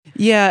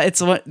Yeah,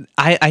 it's what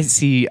I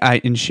see.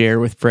 I and share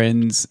with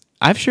friends.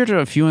 I've shared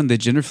a few on the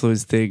gender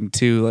fluids thing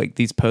too, like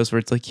these posts where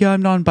it's like, yeah,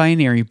 I'm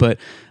non-binary, but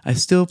I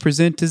still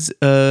present as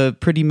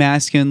pretty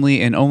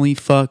masculinely and only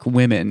fuck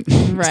women,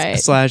 Right.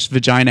 /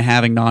 vagina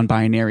having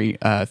non-binary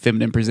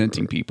feminine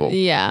presenting people.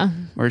 Yeah.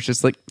 Where it's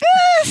just like,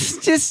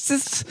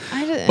 just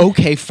I just-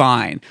 okay,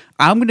 fine.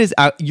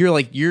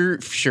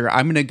 You're sure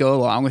I'm gonna go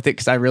along with it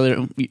because I really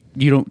don't.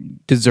 You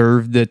don't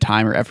deserve the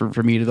time or effort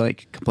for me to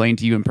like complain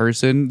to you in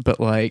person,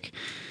 but like.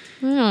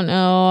 I don't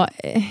know.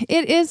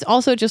 It is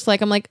also just like,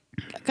 I'm like,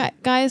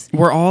 guys,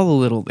 We're all a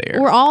little there.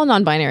 we're all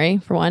non-binary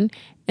for one.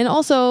 And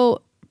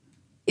also,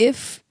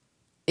 if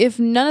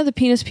none of the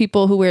penis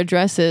people who wear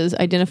dresses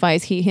identify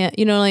as he, him,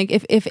 like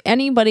if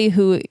anybody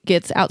who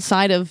gets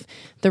outside of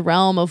the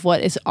realm of what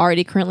is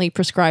already currently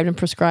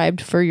prescribed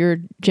for your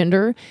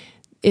gender,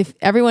 if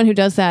everyone who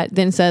does that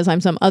then says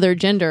I'm some other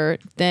gender,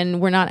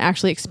 then we're not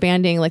actually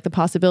expanding like the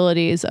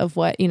possibilities of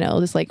what,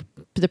 this like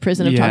the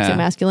prison of toxic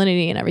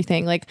masculinity and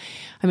everything. Like,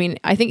 I mean,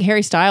 I think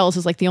Harry Styles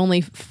is like the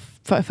only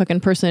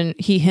fucking person,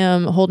 he,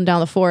 him, holding down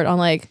the fort on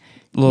like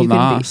Lil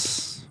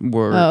Nas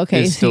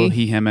is still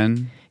he, him,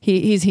 and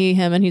he's he,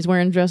 him, and he's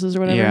wearing dresses or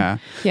whatever.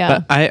 Yeah.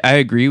 But I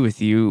agree with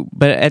you.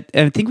 But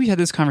I think we had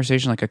this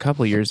conversation like a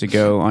couple of years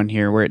ago on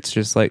here where it's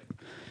just like,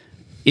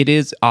 it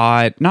is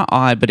not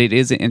odd, but it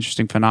is an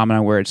interesting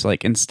phenomenon where it's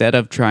like, instead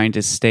of trying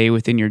to stay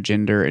within your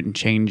gender and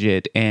change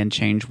it and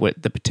change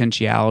what the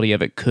potentiality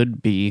of it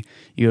could be,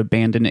 you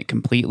abandon it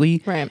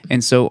completely. Right.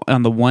 And so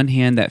on the one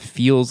hand, that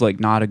feels like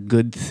not a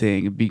good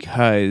thing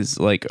because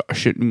like,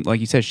 shouldn't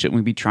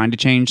we be trying to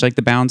change like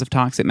the bounds of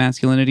toxic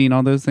masculinity and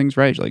all those things,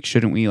 right? Like,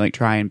 shouldn't we like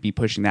try and be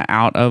pushing that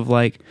out of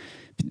like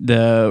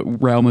the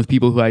realm of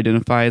people who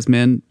identify as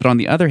men? But on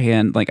the other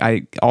hand, like,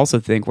 I also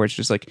think where it's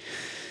just like,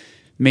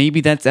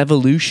 maybe that's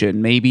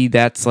evolution. Maybe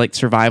that's like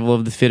survival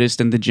of the fittest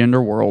in the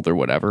gender world or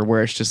whatever,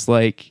 where it's just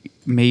like,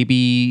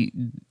 maybe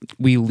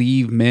we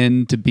leave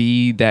men to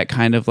be that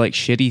kind of like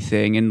shitty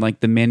thing. And like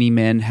the many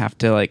men have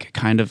to like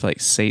kind of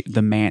like save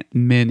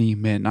many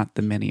men, not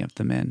the many of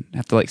the men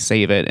have to like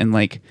save it. And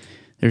like,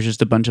 there's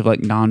just a bunch of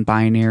like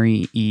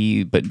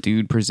non-binary but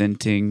dude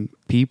presenting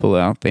people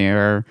out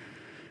there.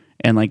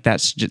 And like,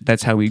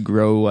 that's how we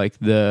grow like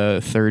the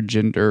third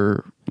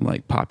gender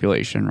like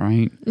population,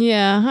 right?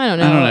 Yeah, I don't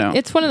know.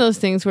 It's one of those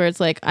things where it's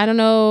like, I don't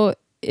know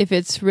if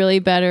it's really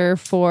better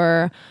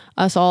for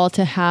us all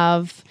to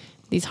have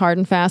these hard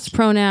and fast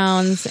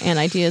pronouns and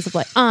ideas of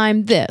like,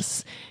 I'm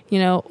this,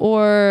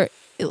 or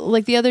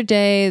like the other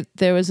day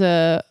there was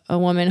a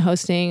woman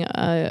hosting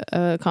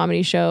a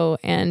comedy show,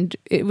 and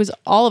it was,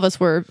 all of us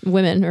were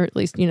women, or at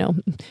least,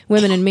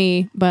 women and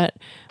me, but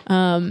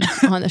on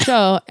the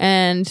show.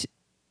 And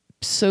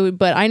so,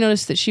 but I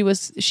noticed that she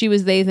was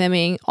they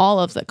theming all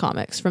of the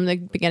comics from the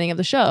beginning of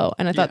the show,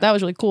 and I thought that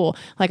was really cool.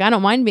 Like, I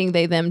don't mind being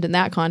they themed in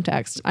that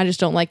context. I just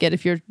don't like it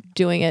if you're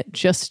doing it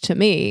just to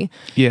me.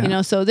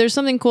 Yeah. So there's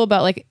something cool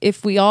about like,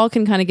 if we all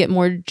can kind of get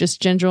more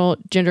just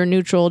gender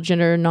neutral,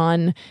 gender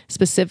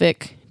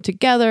non-specific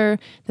together,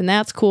 then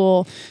that's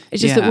cool.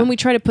 It's just that when we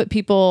try to put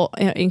people,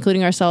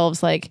 including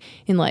ourselves, like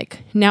in like,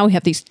 now we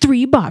have these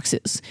 3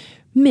 boxes: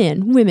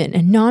 men, women,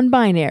 and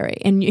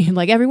non-binary. And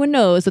like, everyone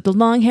knows that the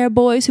long hair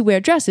boys who wear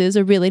dresses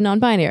are really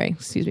non-binary.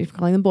 Excuse me for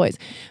calling them boys.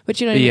 But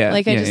you know what I mean?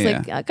 Like, I just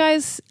like,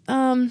 guys,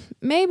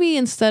 maybe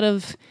instead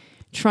of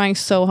trying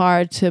so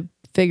hard to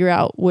figure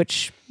out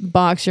which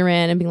box you're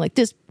in and being like,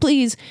 this,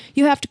 please,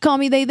 you have to call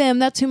me they, them.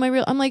 That's who my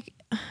real, I'm like,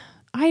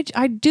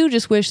 I do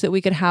just wish that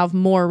we could have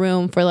more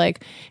room for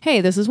like,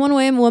 hey, this is one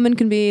way a woman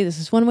can be. This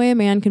is one way a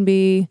man can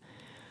be.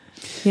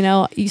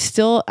 You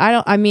still,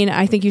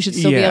 I think you should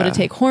still be able to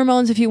take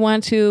hormones if you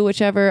want to,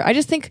 whichever. I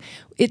just think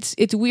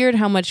it's weird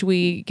how much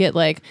we get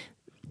like,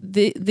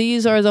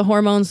 these are the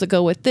hormones that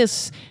go with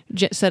this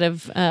set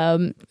of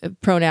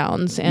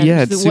pronouns. And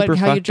it's super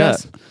fucked up.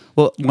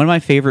 Well, one of my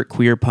favorite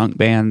queer punk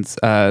bands,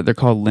 they're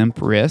called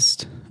Limp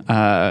Wrist.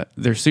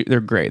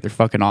 They're great. They're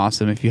fucking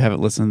awesome. If you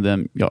haven't listened to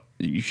them,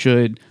 you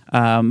should.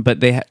 But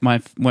they my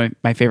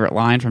favorite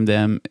line from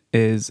them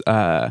is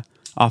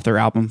off their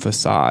album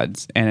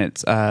Facades, and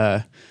it's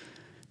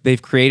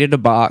they've created a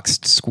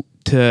box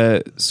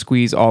to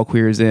squeeze all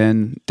queers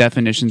in.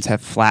 Definitions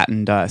have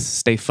flattened us.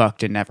 Stay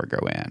fucked and never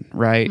go in,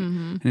 right?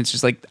 Mm-hmm. And it's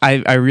just like,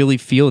 I really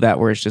feel that,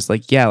 where it's just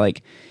like,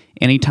 like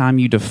anytime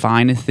you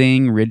define a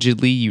thing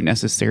rigidly, you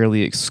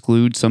necessarily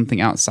exclude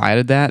something outside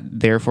of that,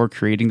 therefore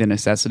creating the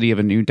necessity of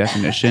a new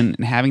definition.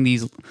 And having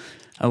these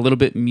a little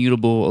bit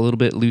mutable, a little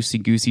bit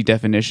loosey-goosey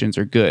definitions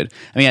are good.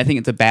 I mean, I think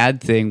it's a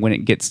bad thing when it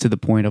gets to the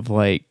point of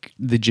like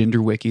the gender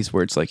wikis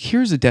where it's like,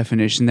 here's a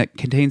definition that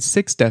contains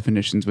 6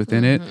 definitions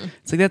within it.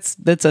 It's like,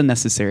 that's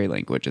unnecessary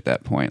language at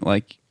that point.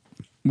 Like,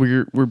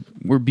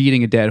 we're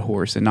beating a dead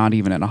horse, and not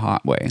even in a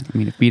hot way. I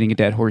mean, if beating a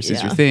dead horse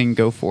is your thing,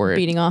 go for it.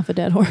 Beating off a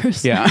dead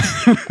horse. Yeah.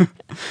 Well,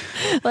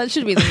 that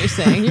should be the new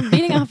saying. You're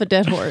beating off a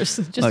dead horse.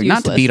 Just like,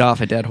 not to beat off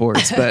a dead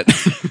horse, but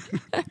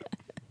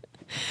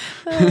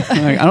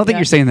I don't think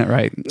you're saying that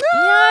right.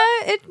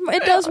 Yeah,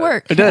 it does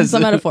work. It does. It's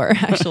a metaphor,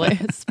 actually.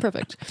 It's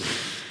perfect.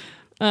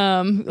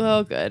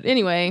 Oh, good.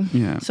 Anyway,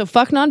 Yeah. So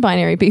fuck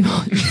non-binary people.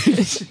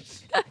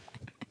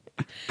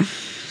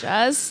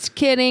 Just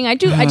kidding. I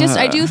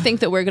do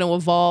think that we're going to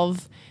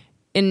evolve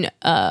in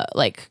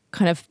like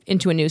kind of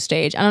into a new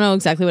stage. I don't know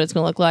exactly what it's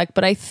going to look like,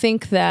 but I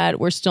think that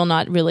we're still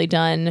not really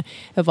done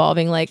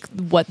evolving like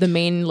what the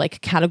main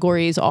like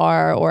categories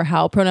are or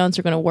how pronouns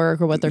are going to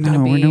work or what they're going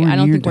to be. I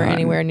don't think we're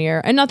anywhere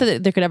near, and not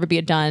that there could ever be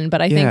a done,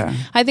 but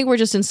I think we're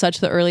just in such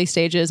the early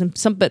stages, and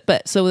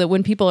but so that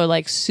when people are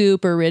like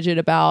super rigid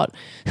about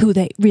who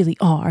they really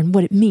are and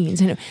what it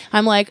means, and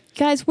I'm like,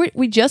 guys,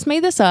 we just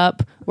made this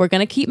up. We're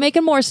going to keep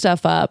making more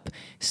stuff up.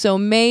 So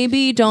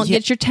maybe don't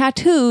get your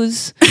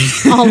tattoos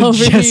all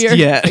over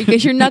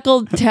get your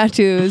knuckle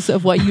tattoos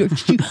of what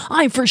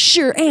I for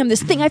sure am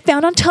this thing I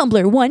found on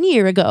Tumblr 1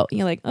 year ago. And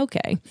you're like,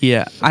 okay.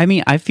 Yeah. I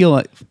mean, I feel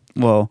like,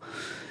 well,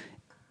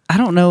 I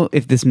don't know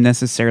if this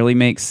necessarily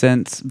makes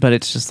sense, but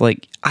it's just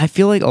like, I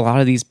feel like a lot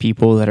of these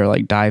people that are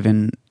like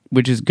diving,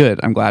 which is good.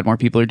 I'm glad more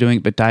people are doing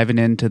it, but diving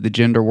into the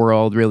gender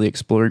world, really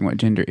exploring what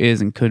gender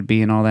is and could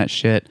be and all that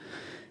shit.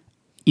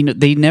 You know,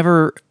 they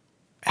never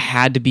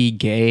had to be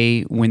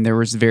gay when there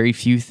was very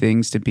few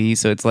things to be.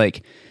 So it's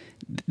like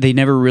they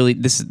never really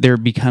they're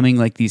becoming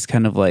like these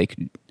kind of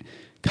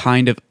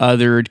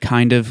othered,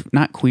 kind of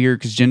not queer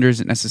because gender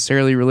isn't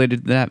necessarily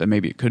related to that, but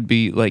maybe it could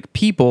be like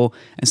people.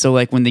 And so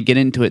like when they get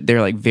into it, they're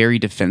like very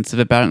defensive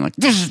about it and like,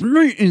 this is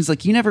me. And it's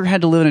like you never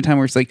had to live in a time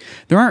where it's like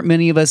there aren't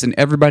many of us and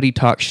everybody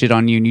talks shit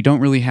on you and you don't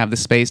really have the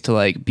space to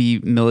like be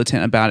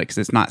militant about it because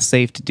it's not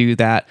safe to do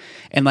that.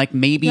 And like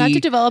maybe you have to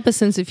develop a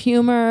sense of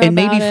humor, and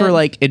maybe for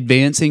like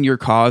advancing your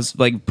cause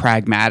like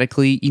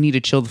pragmatically, you need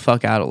to chill the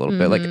fuck out a little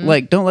bit.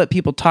 Like don't let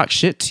people talk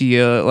shit to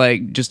you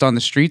like just on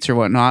the streets or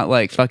whatnot,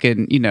 like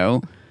fucking, you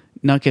know,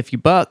 nuck if you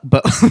buck,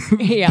 but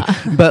yeah,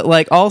 but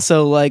like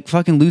also like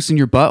fucking loosen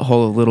your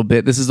butthole a little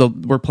bit.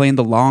 We're playing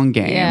the long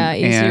game. Yeah,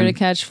 easier to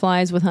catch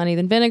flies with honey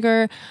than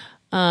vinegar.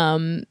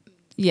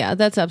 Yeah,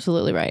 that's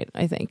absolutely right,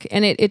 I think.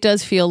 And it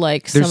does feel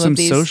like there's some of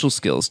these social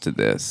skills to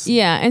this.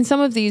 Yeah, and some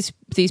of these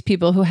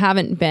people who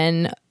haven't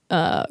been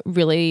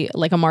really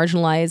like a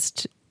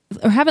marginalized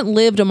or haven't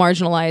lived a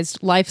marginalized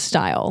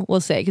lifestyle, we'll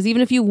say, because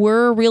even if you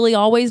were really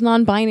always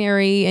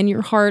non-binary in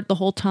your heart the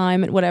whole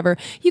time and whatever,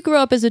 you grew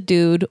up as a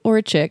dude or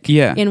a chick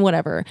in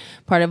whatever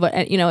part of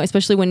what, you know,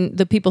 especially when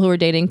the people who are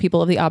dating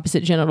people of the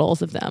opposite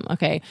genitals of them.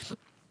 Okay.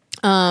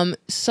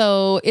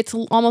 So it's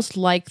almost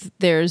like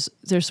there's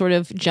sort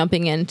of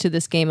jumping into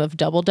this game of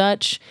double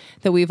dutch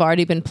that we've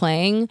already been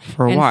playing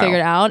and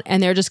figured out,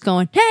 and they're just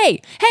going,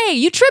 hey,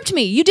 you tripped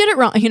me, you did it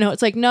wrong. You know,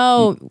 it's like,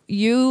 no,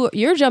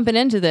 you're jumping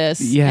into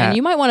this, and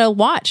you might want to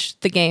watch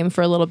the game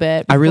for a little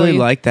bit. I really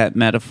like that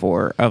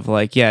metaphor of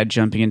like,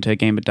 jumping into a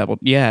game of double,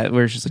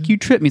 where it's just like, you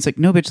tripped me. It's like,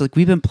 no, bitch, like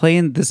we've been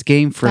playing this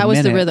game for a minute. That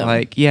was the rhythm.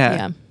 Like,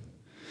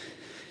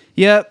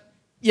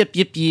 Yep.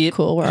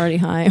 Cool, we're already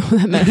high.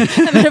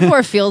 that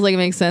metaphor feels like it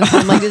makes sense.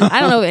 I'm like,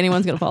 I don't know if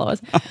anyone's going to follow us.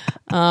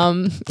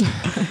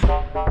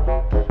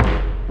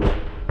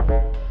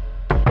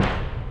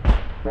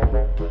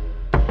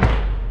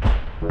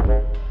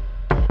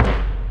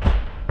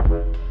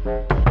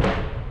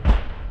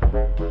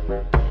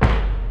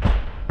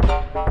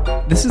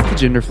 This is the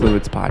Gender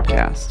Fluids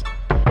Podcast.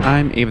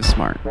 I'm Ava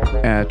Smart,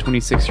 a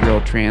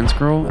 26-year-old trans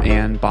girl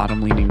and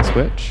bottom-leaning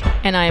switch.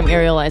 And I'm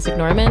Ariel Isaac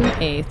Norman,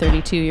 a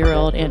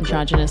 32-year-old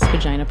androgynous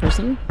vagina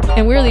person.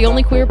 And we're the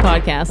only queer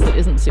podcast that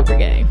isn't super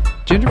gay.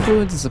 Gender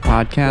Fluids is a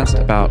podcast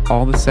about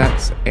all the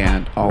sex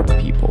and all the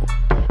people.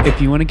 If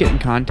you want to get in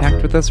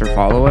contact with us or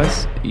follow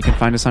us, you can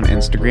find us on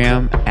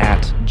Instagram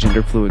at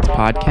Gender Fluids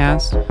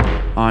Podcast.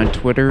 On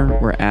Twitter,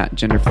 we're at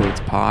Gender Fluids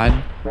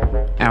Pod.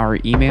 Our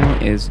email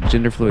is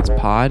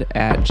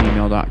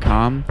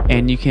genderfluidspod@gmail.com,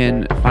 and you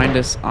can find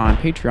us on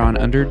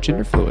Patreon under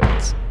Gender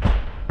Fluids.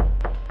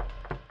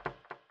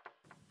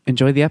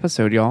 Enjoy the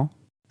episode, y'all.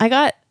 I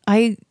got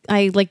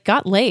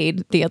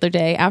laid the other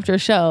day after a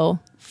show.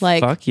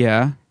 Like, fuck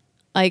yeah.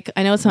 Like,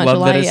 I know it's not Love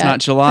July that it's yet. not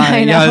July.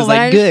 I know, I was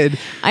like, good.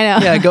 I know.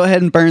 Yeah, go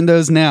ahead and burn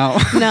those now.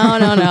 No.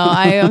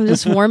 I'm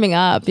just warming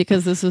up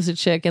because this was a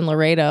chick in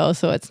Laredo,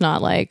 so it's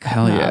not like...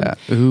 Hell yeah.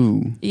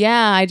 Ooh.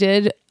 Yeah, I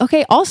did.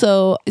 Okay,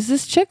 also, is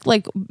this chick,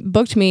 like,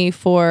 booked me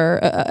for...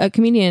 A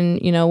comedian,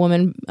 you know,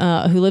 woman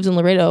who lives in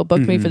Laredo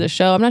booked me for the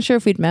show. I'm not sure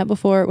if we'd met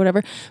before or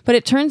whatever, but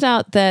it turns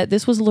out that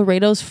this was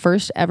Laredo's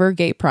first ever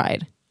gay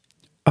pride.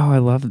 Oh, I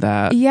love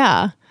that.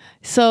 Yeah.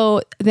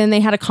 So then they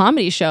had a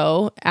comedy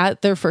show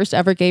at their first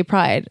ever gay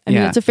pride. I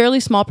mean, it's a fairly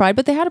small pride,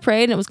 but they had a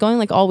parade and it was going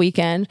like all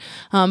weekend.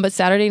 But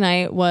Saturday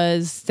night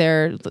was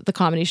the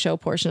comedy show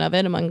portion of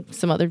it, among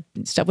some other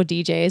stuff with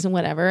DJs and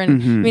whatever. And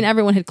I mean,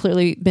 everyone had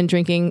clearly been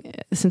drinking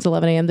since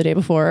 11 a.m. the day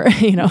before.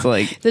 You know, it's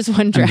like, this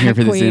one drag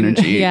queen. This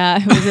energy. Yeah,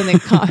 it was in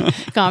the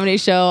comedy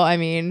show. I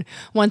mean,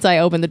 once I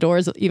opened the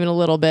doors even a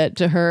little bit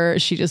to her,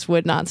 she just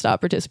would not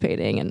stop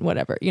participating and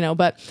whatever, you know.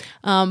 But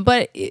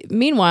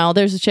meanwhile,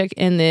 there's a chick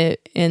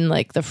in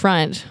like the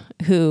front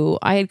who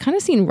I had kind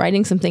of seen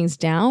writing some things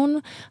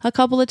down a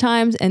couple of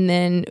times, and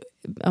then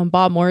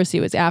Bob Morrissey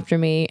was after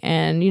me,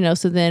 and you know,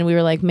 so then we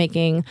were like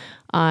making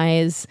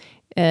eyes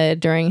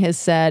during his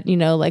set, you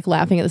know, like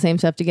laughing at the same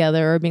stuff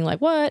together or being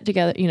like, what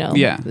together, you know,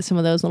 some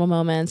of those little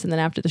moments. And then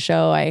after the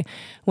show, I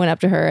went up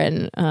to her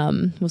and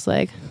was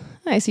like,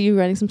 I see you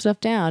writing some stuff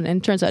down.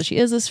 And turns out she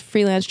is this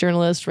freelance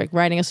journalist, like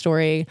writing a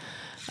story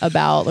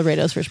about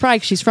Laredo's first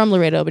pride. She's from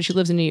Laredo, but she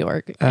lives in New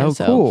York. Oh,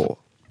 so, cool.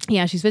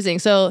 Yeah, she's visiting.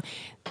 So,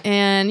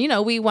 and, you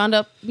know, we wound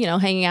up, you know,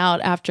 hanging out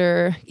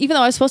after, even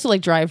though I was supposed to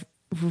like drive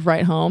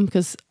right home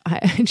because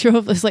I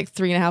drove this like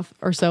 3.5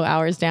 or so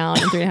hours down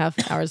and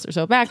 3.5 hours or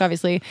so back,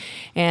 obviously.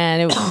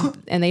 And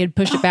and they had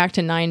pushed it back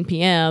to 9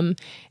 p.m.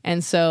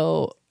 And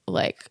so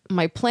like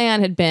my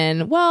plan had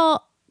been,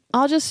 well,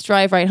 I'll just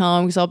drive right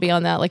home because I'll be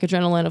on that like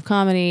adrenaline of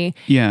comedy.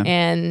 Yeah.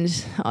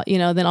 And, you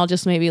know, then I'll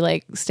just maybe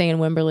like stay in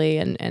Wimberley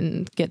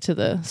and get to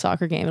the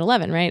soccer game at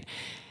 11. Right.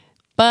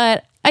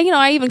 But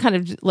I even kind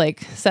of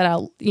like set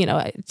out, you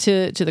know,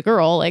 to the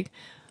girl, like,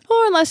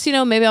 or unless, you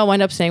know, maybe I'll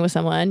wind up staying with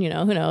someone, you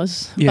know, who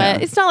knows. Yeah.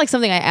 But it's not like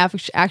something I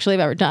actually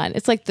have ever done.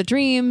 It's like the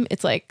dream.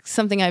 It's like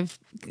something I've,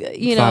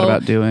 you thought know,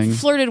 about doing,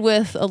 flirted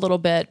with a little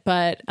bit,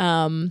 but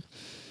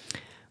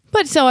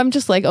so I'm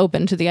just like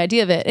open to the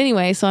idea of it.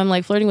 Anyway, so I'm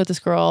like flirting with this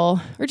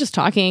girl or just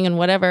talking and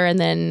whatever. And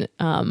then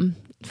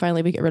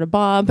finally we get rid of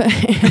Bob. And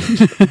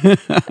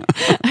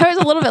I was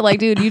a little bit like,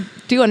 dude, you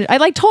do I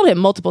like told him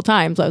multiple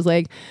times. I was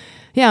like,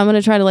 yeah, I'm going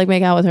to try to like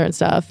make out with her and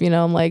stuff. You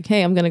know, I'm like,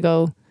 hey, I'm going to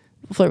go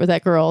flirt with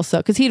that girl. So,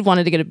 because he'd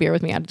wanted to get a beer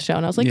with me at the show.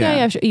 And I was like,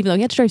 yeah, sure. Even though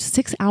he had to drive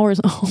 6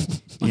 hours home.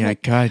 Yeah,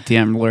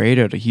 goddamn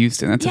Laredo to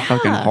Houston. That's a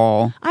fucking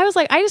haul. I was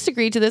like, I just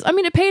agreed to this. I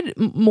mean, it paid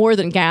more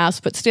than gas,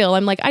 but still,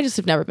 I'm like, I just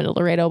have never been to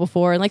Laredo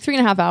before. And like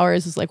 3.5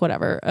 hours is like,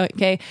 whatever.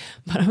 Okay.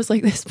 But I was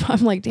like,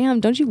 I'm like, damn,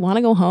 don't you want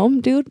to go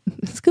home, dude?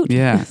 Scoot.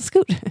 Yeah.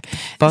 Scoot.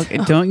 Fuck, so,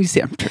 don't you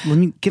see? Let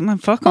me get my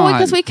fuck on.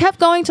 Because we kept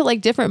going to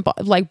like different,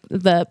 like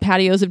the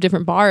patios of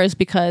different bars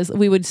because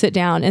we would sit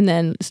down and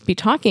then be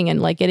talking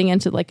and like getting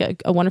into like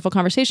a wonderful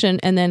conversation.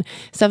 And then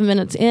 7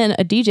 minutes in,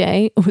 a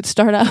DJ would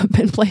start up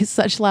and play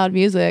such loud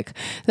music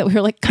that we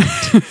were like,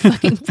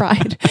 fucking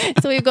fried.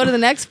 So we would go to the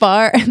next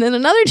bar and then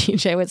another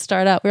DJ would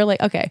start up. We were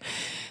like, okay.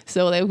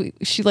 So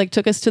she like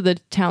took us to the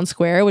town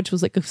square, which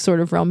was like a sort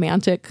of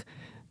romantic,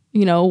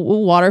 you know,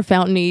 water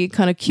fountain-y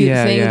kind of cute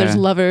thing. Yeah. There's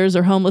lovers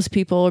or homeless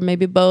people or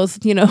maybe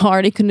both, you know,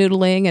 already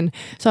canoodling. And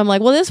so I'm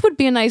like, well, this would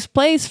be a nice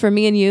place for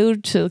me and you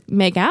to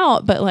make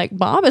out. But like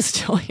Bob is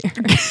still here.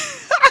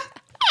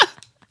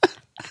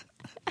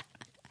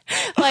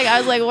 Like I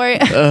was like,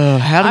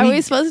 "Are we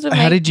supposed to?"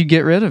 How did you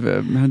get rid of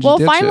him? Well,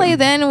 finally,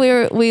 then we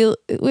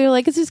were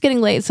like, "It's just getting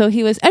late." So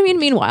he was. I mean,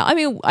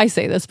 meanwhile, I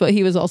say this, but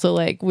he was also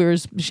like, we were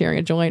sharing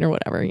a joint or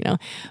whatever, you know.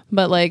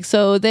 But like,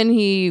 so then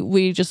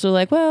we just were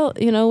like, "Well,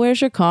 you know,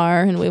 where's your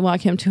car?" And we walk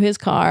him to his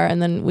car,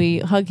 and then we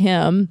hug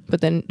him.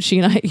 But then she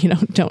and I, you know,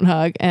 don't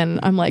hug. And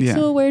I'm like,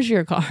 "So where's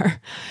your car?"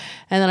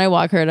 And then I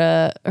walk her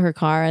to her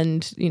car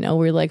and, you know,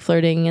 we're like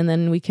flirting and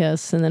then we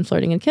kiss and then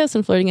flirting and kiss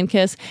and flirting and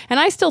kiss.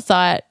 And I still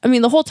thought, I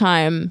mean, the whole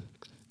time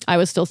I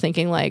was still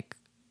thinking like,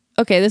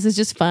 okay, this is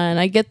just fun.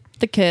 I get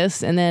the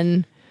kiss and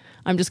then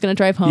I'm just going to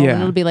drive home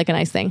and it'll be like a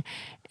nice thing.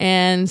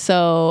 And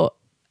so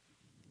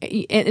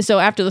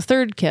after the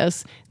third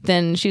kiss,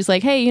 then she's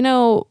like, hey, you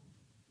know,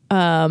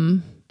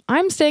 I'm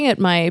staying at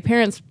my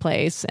parents'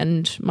 place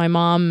and my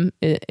mom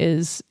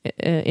is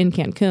in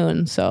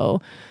Cancun.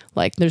 So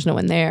like there's no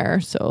one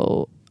there,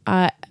 so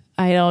I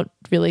don't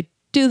really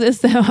do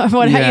this, you know,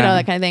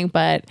 that kind of thing.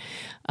 But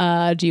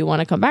do you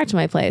want to come back to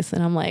my place?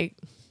 And I'm like,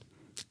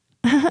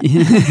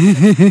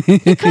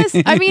 because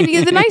I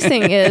mean, the nice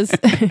thing is,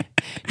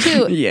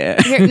 too. Yeah.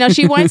 Now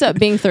she winds up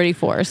being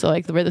 34, so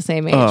like we're the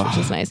same age, which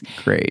is nice.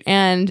 Great.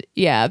 And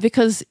yeah,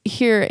 because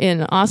here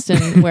in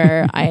Austin,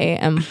 where I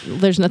am,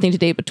 there's nothing to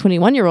date but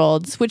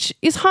 21-year-olds, which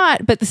is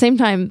hot, but at the same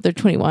time they're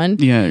 21.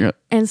 Yeah.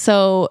 And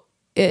so.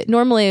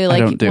 Normally,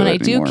 like when I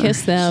do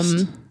kiss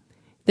them,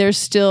 they're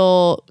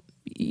still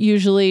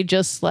usually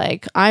just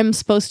like I'm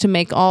supposed to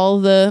make all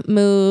the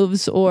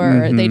moves,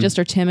 or they just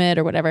are timid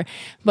or whatever.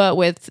 But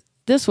with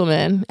this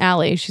woman,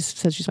 Allie, she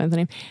says she's fine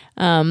with the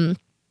name.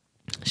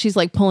 She's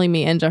like pulling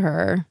me into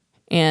her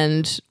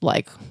and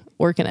like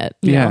working it.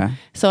 You know?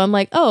 So I'm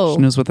like, oh,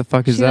 she knows what the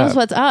fuck is up. She knows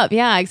what's up.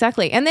 Yeah,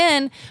 exactly. And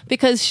then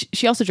because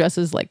she also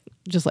dresses like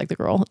just like the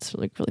girl, it's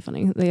like really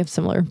funny. They have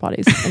similar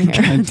bodies and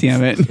hair. God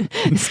damn it.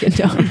 Skin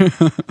tone.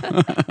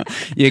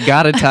 You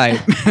got a type.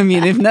 I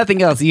mean, if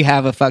nothing else, you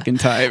have a fucking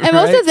type. And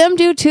most of them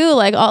do too.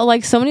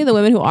 Like so many of the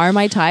women who are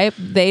my type,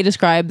 they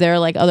describe their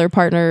like other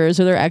partners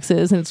or their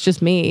exes, and it's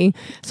just me.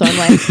 So I'm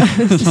like,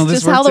 it's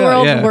just how the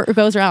world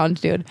goes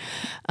around, dude.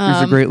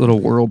 There's a great little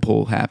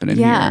whirlpool happening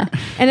here.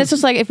 And it's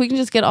just like, if we can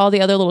just get all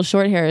the other little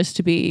short hairs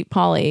to be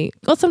poly,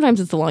 well, sometimes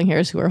it's the long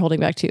hairs who are holding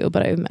back too,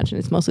 but I imagine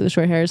it's mostly the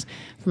short hairs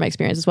from my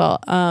experience as well.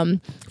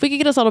 If we could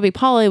get us all to be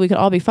poly, we could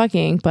all be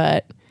fucking,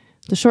 but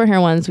the short hair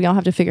ones, we all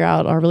have to figure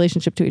out our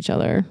relationship to each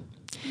other.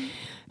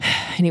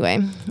 Anyway.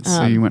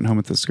 So you went home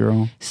with this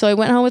girl? So I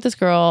went home with this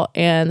girl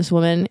and this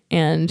woman,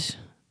 and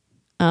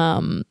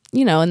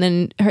you know, and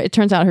then it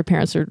turns out her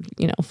parents are,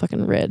 you know,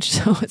 fucking rich.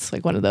 So it's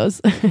like one of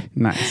those,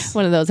 nice,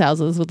 one of those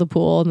houses with the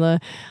pool and the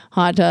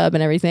hot tub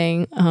and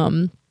everything.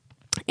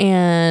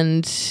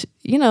 and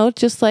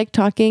just like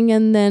talking,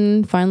 and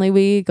then finally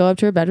we go up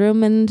to her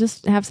bedroom and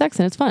just have sex,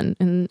 and it's fun,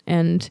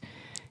 and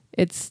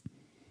it's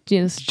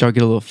did y'all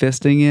get a little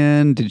fisting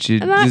in?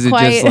 Is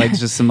it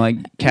just some like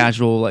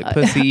casual like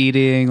pussy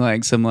eating,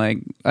 like some like,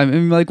 I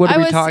mean, like what are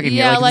we talking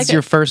here? Like, is this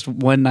your first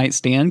one night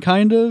stand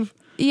kind of?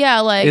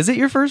 Yeah, like, is it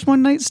your first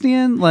one night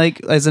stand?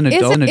 Like, as an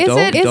adult,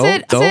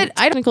 is it?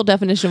 Identical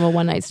definition of a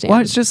one night stand. Well,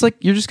 it's just like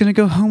you're just gonna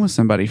go home with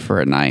somebody for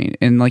a night,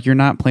 and like you're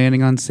not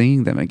planning on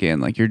seeing them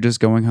again. Like you're just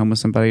going home with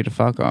somebody to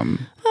fuck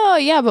them. Oh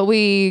yeah, but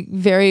we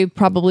very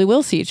probably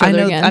will see each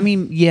other again. I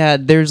mean, yeah,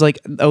 there's like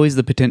always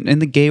the potential in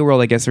the gay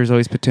world. I guess there's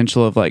always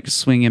potential of like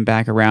swinging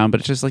back around, but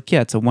it's just like,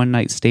 yeah, it's a one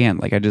night stand.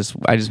 Like I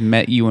just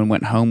met you and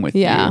went home with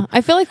you. Yeah, I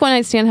feel like one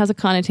night stand has a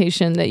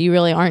connotation that you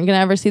really aren't gonna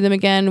ever see them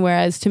again.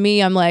 Whereas to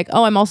me, I'm like,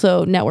 oh, I'm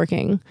also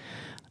networking.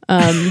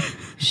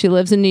 She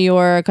lives in New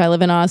York. I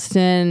live in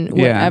Austin.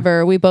 Whatever.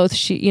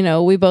 Yeah.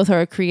 We both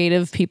are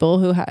creative people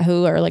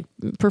who are like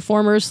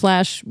performers /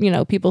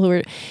 people who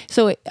are.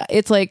 So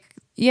it's like,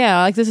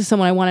 yeah, like this is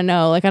someone I want to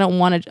know. Like as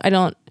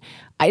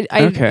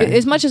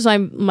much as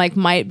I'm like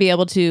might be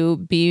able to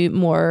be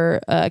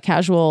more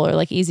casual or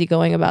like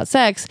easygoing about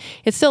sex,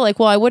 it's still like,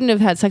 well, I wouldn't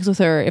have had sex with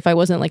her if I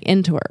wasn't like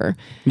into her.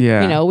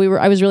 Yeah,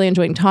 I was really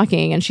enjoying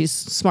talking, and she's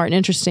smart and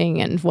interesting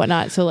and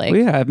whatnot. So like,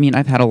 well, yeah, I mean,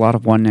 I've had a lot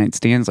of one night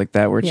stands like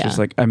that where it's just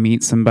like I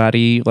meet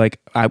somebody, like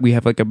we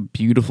have like a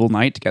beautiful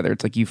night together.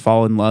 It's like you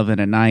fall in love in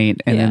a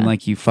night, and then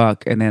like you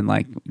fuck, and then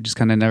like just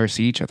kind of never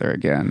see each other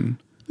again.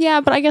 Yeah,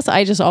 but I guess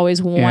I just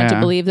always want to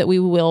believe that we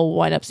will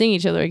wind up seeing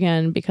each other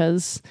again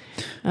because,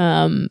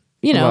 I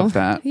love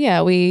that.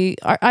 Yeah, we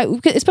are.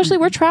 Especially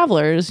we're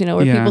travelers.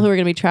 We're people who are going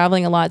to be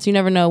traveling a lot, so you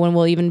never know when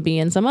we'll even be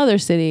in some other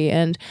city.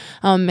 And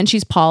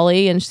she's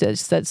poly, and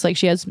that's like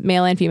she has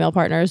male and female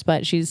partners,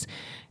 but she's,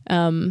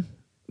 I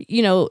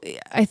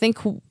think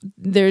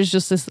there's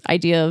just this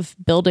idea of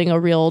building a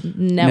real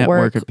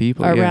network of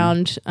people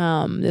around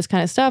this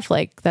kind of stuff.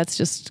 Like that's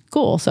just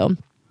cool. So.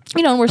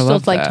 And we're still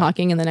like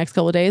talking in the next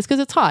couple of days because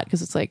it's hot.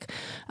 Because it's like,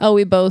 oh,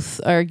 we both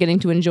are getting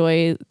to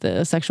enjoy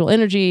the sexual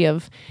energy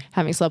of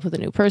having slept with a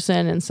new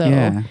person, and so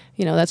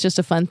that's just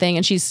a fun thing.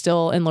 And she's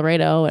still in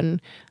Laredo,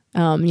 and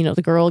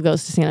the girl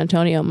goes to San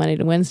Antonio Monday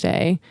to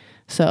Wednesday.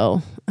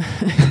 So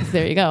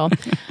there you go.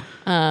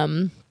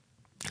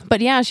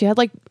 But yeah, she had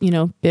like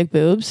big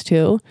boobs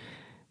too.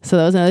 So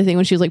that was another thing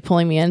when she was like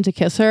pulling me in to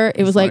kiss her.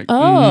 It was like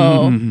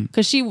oh,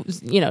 because she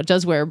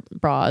does wear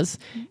bras.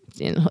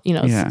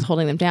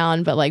 Holding them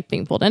down, but like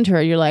being pulled into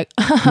her, you're like,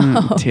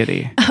 oh,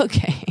 titty.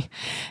 Okay.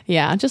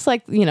 Yeah. Just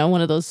like, one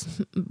of those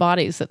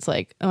bodies that's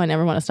like, oh, I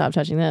never want to stop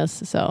touching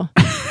this. So,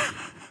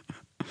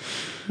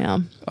 yeah.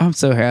 I'm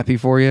so happy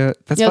for you.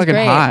 That's fucking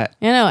hot.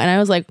 And I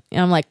was like,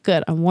 I'm like,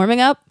 good. I'm warming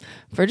up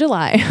for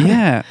July.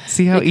 Yeah.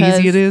 See how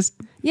easy it is?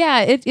 Yeah.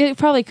 It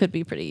probably could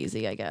be pretty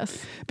easy, I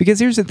guess. Because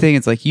here's the thing.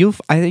 It's like,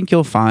 I think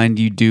you'll find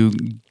you do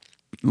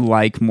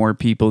like more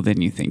people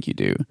than you think you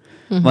do.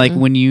 Mm-hmm. Like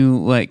when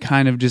you like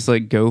kind of just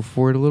like go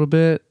for it a little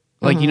bit,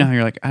 like how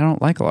you're like, I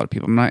don't like a lot of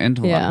people, I'm not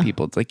into a lot of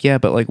people. It's like, yeah,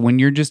 but like when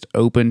you're just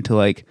open to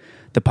like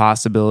the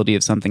possibility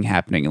of something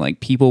happening, like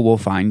people will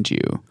find you.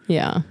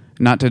 Yeah.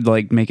 Not to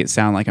like make it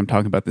sound like I'm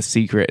talking about The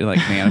Secret and like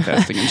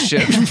manifesting and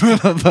shit,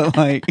 but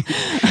like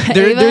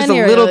there's a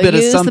little bit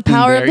of something. Use the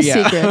power there. of The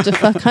Secret to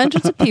fuck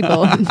hundreds of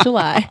people in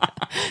July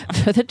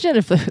for the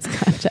gender fluids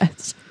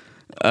contest.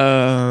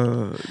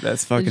 Oh,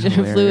 that's fucking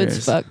gender hilarious.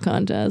 Fluids fuck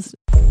contest.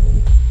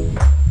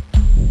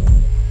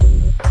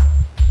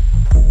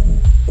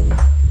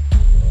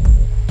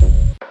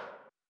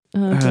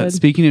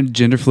 Speaking of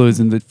gender fluids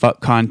and the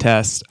fuck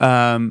contest,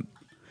 y'all,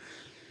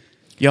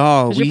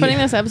 you're putting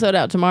this episode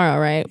out tomorrow,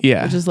 right?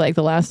 Yeah, which is like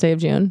the last day of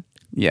June.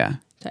 Yeah,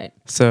 tight.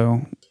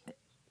 So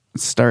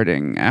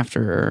starting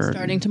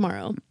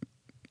tomorrow.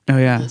 Oh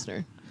yeah,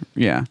 listener.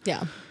 Yeah.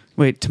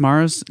 Wait,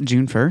 tomorrow's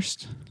June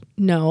 1st?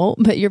 No,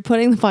 but you're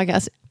putting the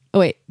podcast. Oh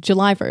wait,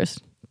 July 1st.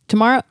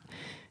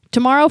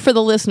 Tomorrow for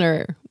the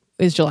listener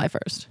is July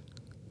 1st.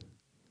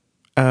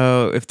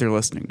 Oh, if they're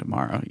listening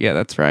tomorrow. Yeah,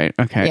 that's right.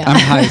 Okay. Yeah. I'm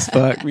high as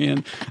fuck,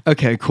 man.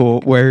 Okay, cool.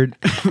 Word.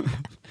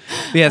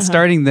 Yeah,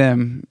 starting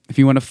them, if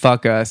you want to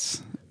fuck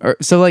us.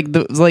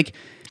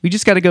 We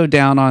just got to go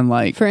down on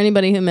like... For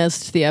anybody who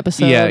missed the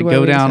episode. Yeah,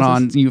 go down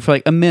on you for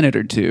like a minute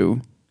or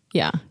two.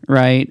 Yeah.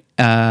 Right?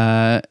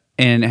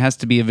 And it has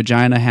to be a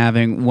vagina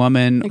having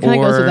woman. It kind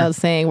of goes without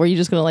saying. Were you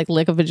just going to like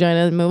lick a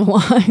vagina and move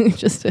along?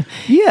 Just to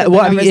well,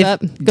 I mean,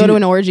 go to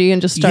an orgy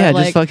and just start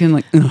just fucking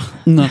like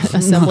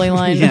assembly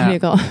line. Yeah.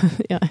 Vehicle.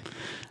 Yeah.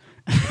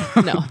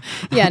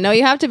 No,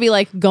 you have to be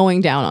like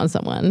going down on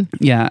someone.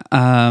 Yeah.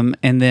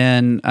 And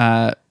then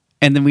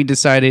we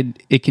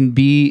decided it can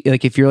be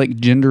like if you're like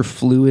gender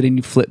fluid and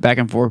you flip back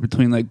and forth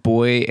between like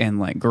boy and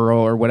like girl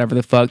or whatever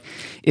the fuck.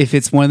 If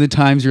it's one of the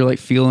times you're like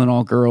feeling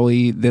all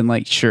girly, then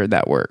like sure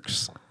that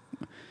works.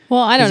 Well,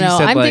 I don't know.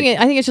 I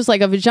think it's just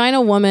like a vagina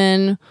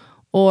woman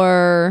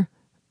or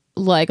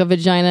like a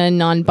vagina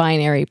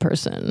non-binary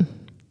person.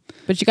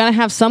 But you got to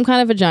have some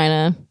kind of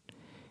vagina,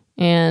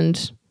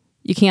 and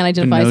you can't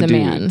identify as a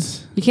man.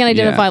 You can't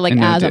identify like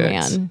as a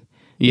man.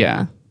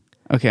 Yeah.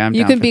 Okay, I'm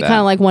You down could for be that. kind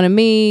of like one of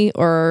me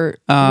or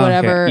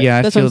whatever. Okay.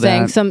 Yeah, that's I what I'm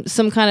feel saying. that.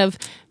 Some kind of,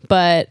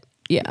 but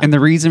yeah. And the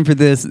reason for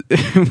this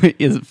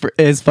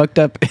is fucked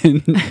up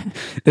and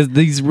as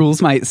these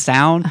rules might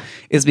sound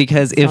is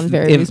because if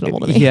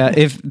reasonable to me.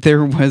 if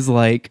there was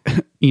like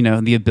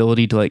the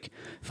ability to like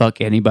fuck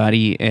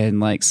anybody and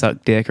like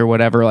suck dick or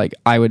whatever, like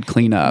I would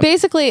clean up.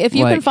 Basically, if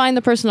you can find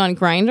the person on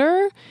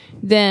Grindr,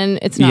 then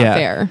it's not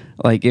fair.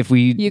 Like if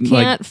we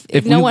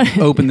if no one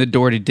open the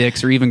door to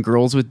dicks or even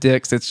girls with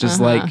dicks, it's just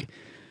like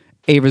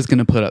Ava's going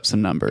to put up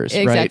some numbers,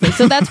 exactly. Right?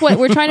 So that's what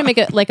we're trying to make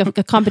it like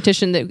a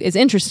competition that is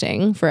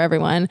interesting for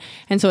everyone.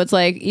 And so it's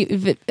like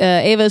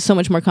Ava is so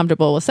much more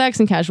comfortable with sex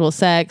and casual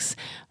sex.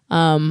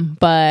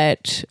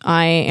 But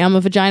I am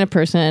a vagina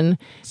person.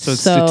 So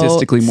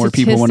statistically more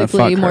people want to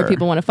fuck her. More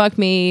people want to fuck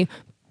me.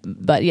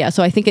 But yeah,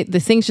 so I think the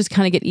things just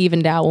kind of get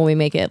evened out when we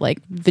make it like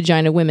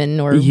vagina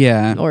women or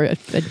a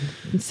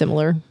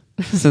similar.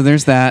 So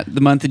there's that.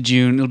 The month of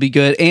June, it'll be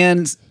good.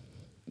 And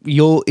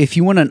if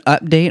you want an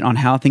update on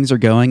how things are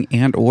going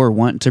and or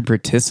want to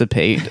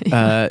participate,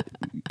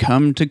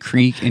 come to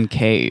Creek and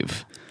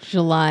Cave.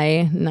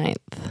 July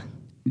 9th.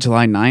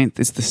 July 9th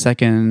is the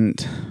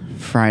second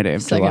Friday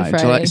of July.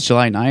 It's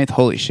July 9th.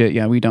 Holy shit,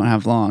 yeah, we don't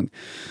have long.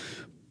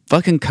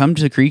 Fucking come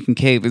to Creek and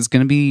Cave. It's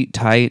going to be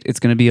tight. It's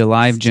going to be a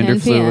live Gender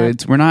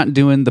Fluids. We're not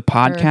doing the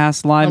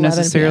podcast live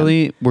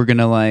necessarily. PM. We're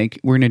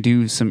going to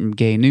do some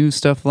gay news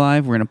stuff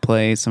live. We're going to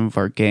play some of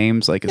our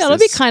games. It'll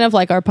be kind of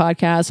like our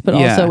podcast, but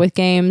also with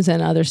games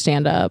and other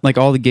stand-up. Like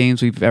all the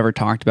games we've ever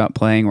talked about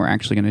playing, we're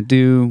actually going to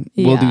do.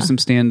 Yeah. We'll do some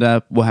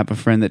stand-up. We'll have a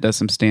friend that does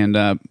some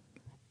stand-up.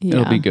 Yeah.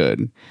 It'll be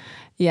good.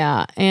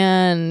 Yeah,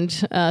 and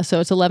so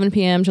it's 11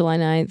 p.m. July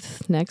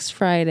 9th, next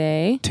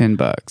Friday.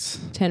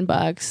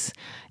 $10.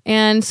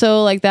 And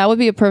so like that would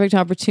be a perfect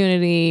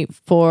opportunity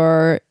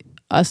for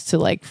us to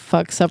like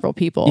fuck several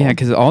people. Yeah,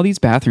 because all these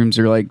bathrooms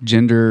are like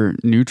gender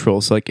neutral.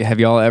 So like, have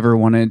y'all ever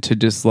wanted to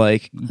just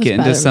like get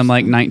into some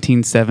like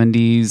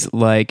 1970s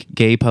like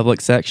gay public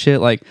sex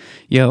shit? Like,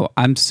 yo,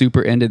 I'm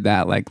super into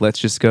that. Like, let's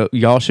just go.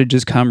 Y'all should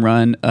just come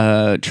run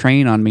a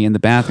train on me in the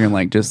bathroom.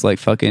 Like, just like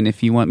fucking,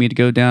 if you want me to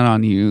go down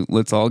on you,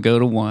 let's all go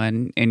to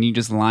one and you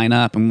just line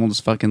up and we'll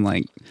just fucking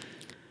like.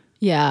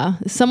 Yeah.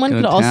 Someone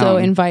could also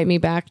invite me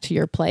back to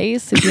your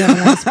place if you have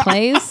a nice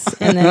place.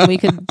 And then we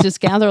could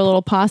just gather a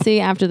little posse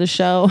after the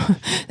show.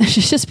 There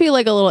should just be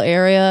like a little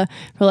area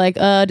for like,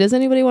 does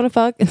anybody want to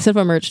fuck? Instead of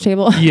a merch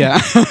table. Yeah.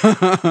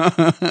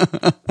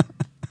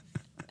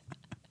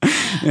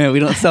 Yeah, we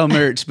don't sell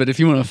merch, but if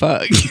you want to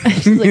fuck.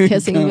 Just like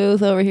kissing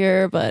booth over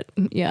here, but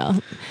yeah.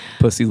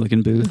 Pussy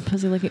looking booth.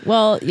 Pussy looking.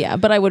 Well, yeah,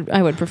 but I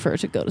would prefer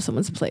to go to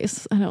someone's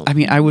place.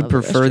 I would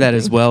prefer that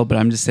as well, but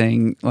I'm just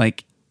saying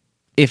like,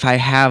 if I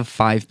have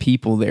 5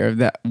 people there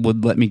that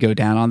would let me go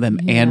down on them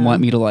and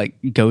want me to like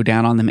go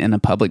down on them in a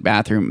public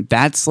bathroom,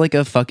 that's like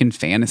a fucking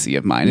fantasy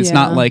of mine. It's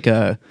not like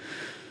a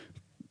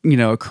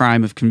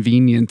crime of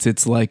convenience.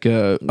 It's like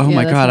oh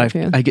my God,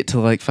 I get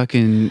to like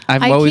fucking,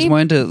 I've always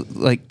wanted to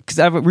like, because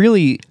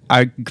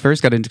I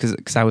first got into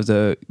because I was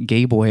a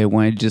gay boy. I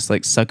wanted to just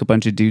like suck a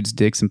bunch of dudes'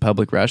 dicks in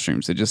public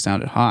restrooms. It just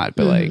sounded hot,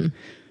 but like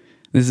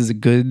this is a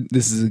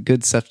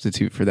good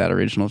substitute for that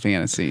original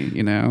fantasy,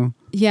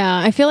 Yeah,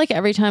 I feel like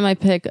every time I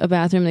pick a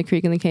bathroom in the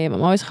Creek and the Cave,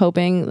 I'm always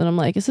hoping that I'm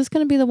like, is this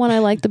going to be the one I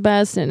like the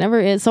best? And it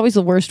never is. It's always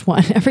the worst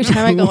one. Every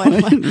time I go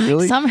in one,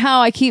 really?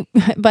 Somehow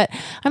but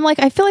I'm like,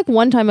 I feel like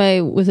one time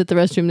I was at the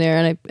restroom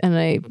there and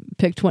I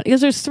picked one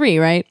because there's 3,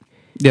 right?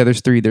 Yeah,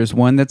 there's 3. There's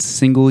one that's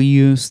single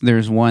use.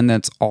 There's one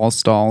that's all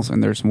stalls,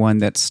 and there's one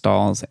that's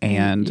stalls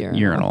and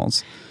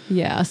urinals.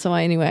 Yeah. So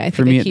I think I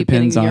keep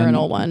getting the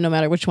urinal one, no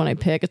matter which one I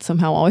pick. It's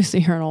somehow always the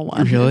urinal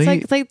one. Really?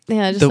 It's like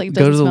it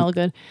doesn't smell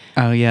good.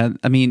 Oh yeah.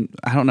 I mean,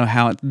 I don't know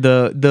how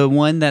the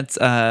one that's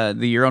the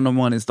urinal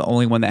one is the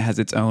only one that has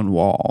its own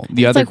wall.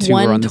 The other 2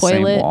 are on the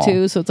same wall. One toilet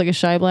too, so it's like a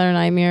shy bladder and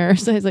eye mirror.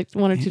 So it's like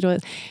 1 or 2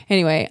 toilets.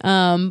 Anyway,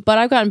 but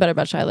I've gotten better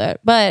about shy bladder.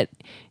 But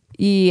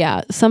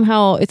yeah,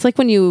 somehow it's like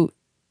when you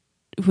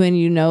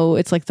know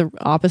it's like the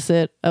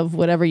opposite of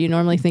whatever you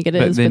normally think it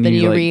is, but then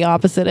you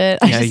re-opposite it.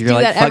 I just do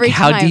that every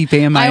time. How deep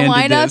am I into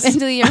wind up into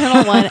the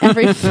urinal one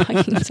every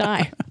fucking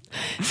time.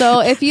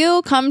 So if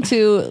you come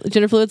to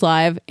Gender Fluids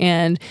Live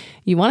and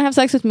you want to have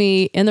sex with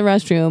me in the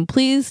restroom,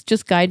 please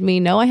just guide me.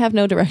 No, I have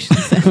no direction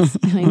sense.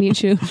 And I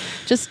need you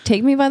just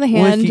take me by the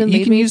hand and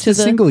lead me to the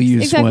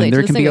single-use one.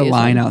 There can be a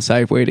line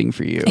outside waiting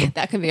for you.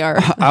 That can be our...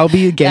 I'll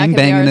be a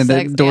gangbanging in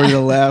the door to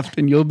the left,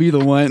 and you'll be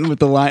the one with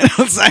the line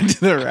outside to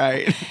the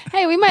right.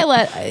 Hey, we might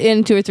let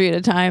in 2 or 3 at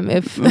a time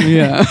if...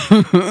 Yeah.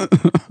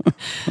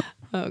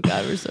 Oh,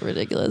 God, we're so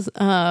ridiculous.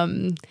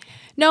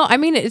 No, I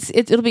mean,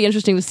 it'll be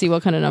interesting to see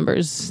what kind of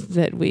numbers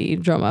that we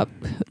drum up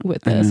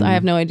with this. I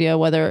have no idea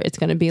whether it's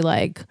going to be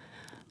like,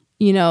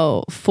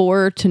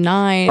 4 to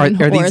 9. Are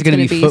these going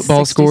to be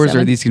football scores or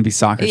are these going to be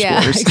soccer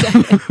scores?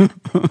 Exactly.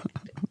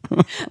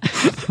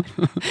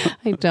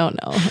 I don't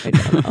know.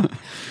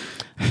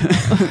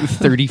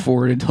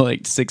 34 to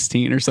like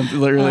 16 or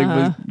something, or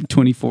like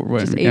 24.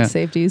 Whatever. Just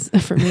 8 safeties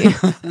for me.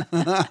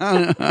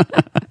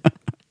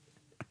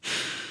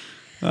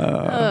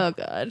 Oh,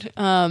 God.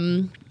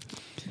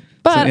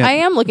 But But I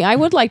am looking. I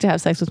would like to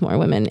have sex with more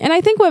women, and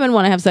I think women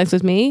want to have sex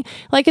with me.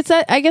 Like it's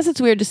that. I guess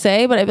it's weird to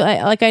say, but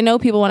I know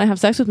people want to have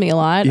sex with me a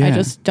lot. I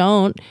just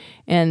don't,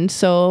 and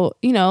so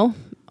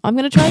I'm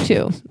gonna try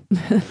to.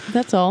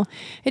 That's all.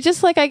 It's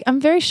just like I'm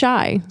very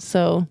shy,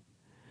 so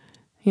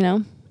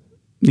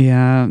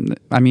Yeah,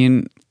 I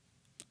mean,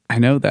 I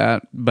know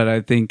that, but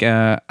I think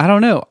I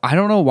don't know. I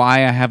don't know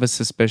why I have a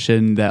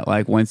suspicion that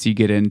like once you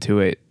get into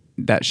it,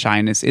 that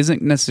shyness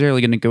isn't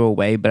necessarily going to go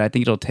away, but I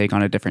think it'll take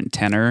on a different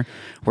tenor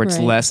where it's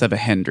less of a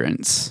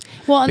hindrance.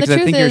 Well, and because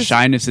I think your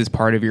shyness is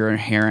part of your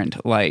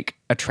inherent like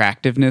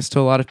attractiveness to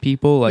a lot of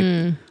people. Like,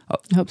 I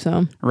hope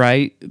so.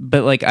 Right,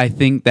 but like I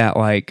think that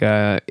like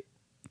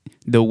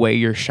the way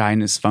your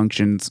shyness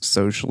functions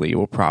socially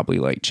will probably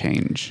like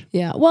change.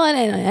 Yeah. Well,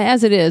 and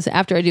as it is,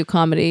 after I do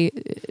comedy,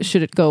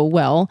 should it go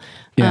well,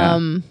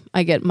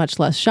 I get much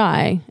less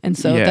shy. And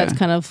so that's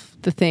kind of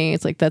the thing.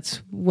 It's like,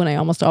 that's when I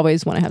almost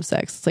always want to have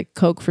sex. It's like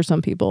Coke for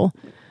some people,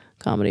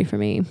 comedy for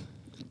me.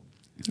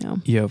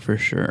 Yeah, for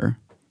sure.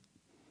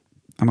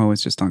 I'm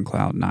always just on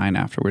cloud 9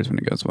 afterwards when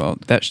it goes well.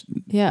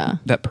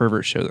 That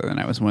pervert show the other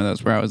night was one of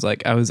those where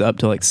I was up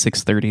till like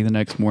 6:30 the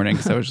next morning.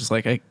 So I was just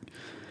like, I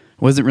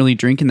wasn't really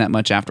drinking that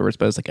much afterwards,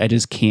 but I was like, I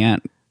just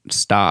can't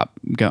stop.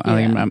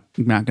 I'm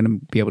not going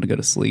to be able to go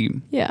to sleep.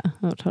 Yeah.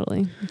 Oh,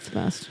 totally. It's the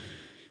best.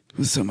 It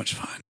was so much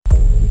fun.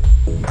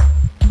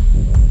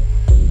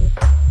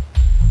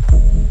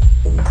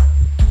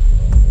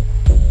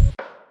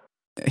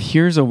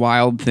 Here's a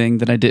wild thing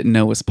that I didn't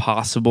know was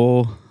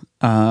possible,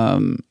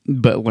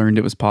 but learned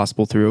it was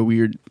possible through a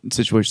weird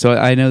situation. So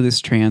I know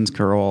this trans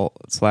girl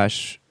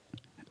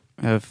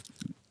 / have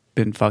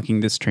been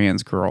fucking this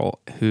trans girl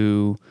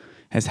who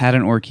has had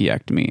an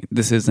orchiectomy.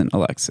 This isn't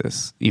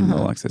Alexis, even though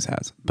Alexis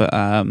has. But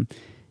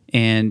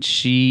and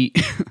she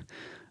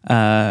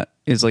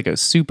is like a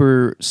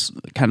super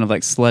kind of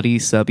like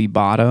slutty, subby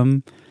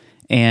bottom.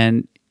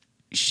 And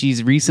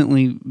she's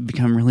recently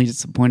become really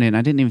disappointed. And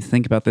I didn't even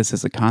think about this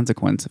as a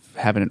consequence of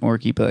having an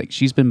orchie, but like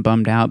she's been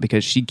bummed out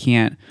because she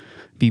can't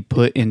be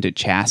put into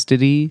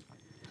chastity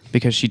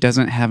because she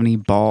doesn't have any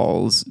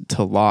balls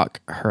to lock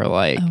her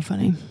like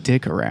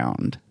dick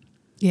around.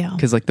 Yeah.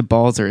 Because like the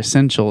balls are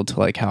essential to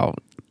like how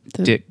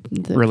dick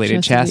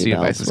related chastity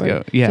devices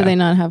go. Yeah. Do they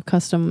not have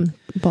custom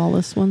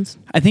ballless ones?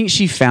 I think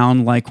she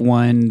found like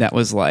one that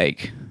was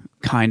like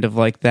kind of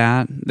like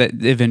that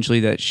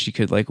eventually that she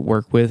could like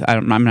work with.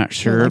 I'm not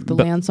sure. Like the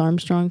Lance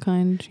Armstrong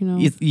kind,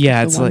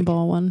 Yeah, it's one like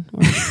ball one.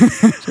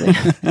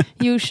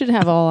 You should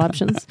have all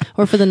options.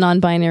 Or for the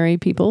non-binary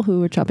people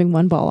who are chopping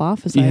one ball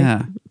off, as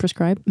I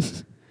prescribe.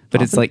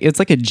 But it's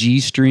like a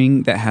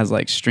G-string that has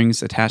like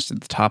strings attached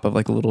at the top of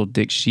like a little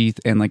dick sheath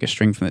and like a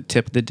string from the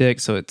tip of the dick.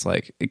 So it's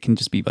like, it can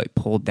just be like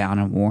pulled down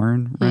and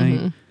worn, right?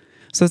 Mm-hmm.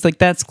 So it's like,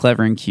 that's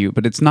clever and cute,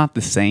 but it's not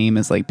the same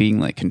as like being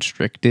like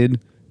constricted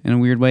in a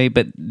weird way.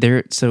 But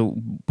so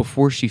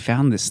before she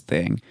found this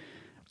thing,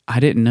 I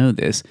didn't know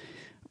this.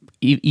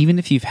 Even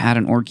if you've had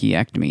an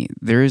orchiectomy,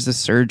 there is a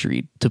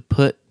surgery to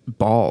put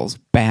balls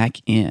back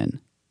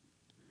in.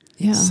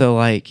 Yeah. So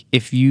like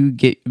if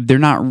they're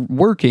not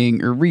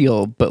working or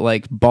real, but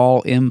like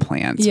ball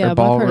implants or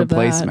ball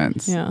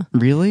replacements. Yeah.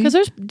 Really? Because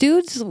there's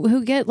dudes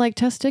who get like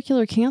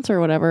testicular cancer or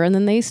whatever, and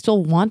then they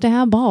still want to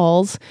have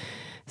balls.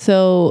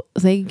 So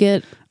they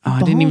get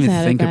I didn't even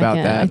think about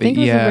that. I think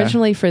it was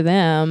originally for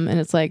them, and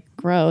it's like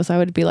gross. I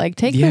would be like,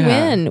 take the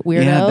win,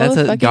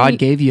 weirdo. Yeah, God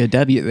gave you a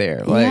W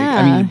there. Like,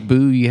 I mean,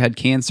 boo, you had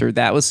cancer.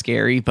 That was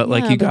scary, but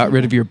like you got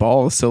rid of your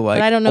balls. So like,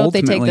 but I don't know if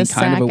they take the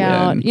sac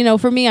out.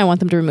 For me, I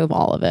want them to remove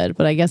all of it.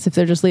 But I guess if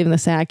they're just leaving the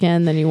sac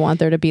in, then you want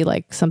there to be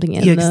like something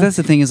in. Yeah, because that's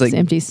the thing is like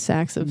empty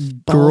sacks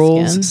of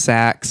girls'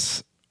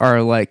 sacs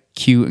are like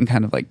cute and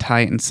kind of like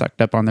tight and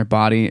sucked up on their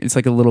body. It's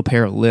like a little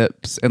pair of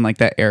lips, and like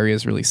that area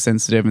is really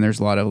sensitive, and there's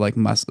a lot of like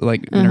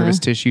nervous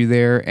tissue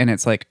there, and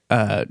it's like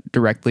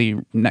directly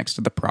next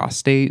to the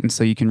prostate, and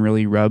so you can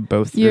really rub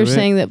both. You're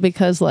saying that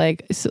because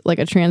like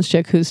a trans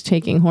chick who's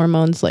taking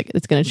hormones, like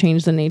it's going to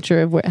change the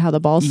nature of how the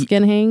ball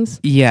skin hangs.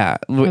 Yeah,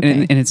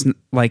 okay. and it's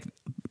like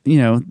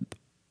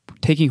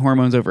taking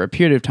hormones over a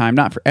period of time,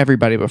 not for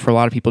everybody, but for a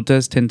lot of people,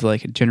 does tend to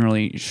like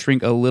generally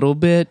shrink a little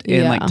bit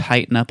and like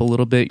tighten up a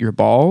little bit your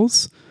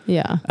balls.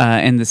 Yeah.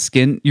 And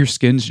your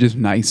skin's just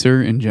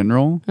nicer in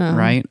general,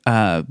 right?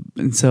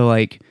 And so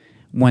like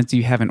once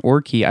you have an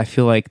orchie, I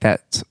feel like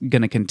that's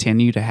going to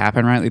continue to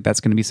happen, right? Like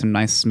that's going to be some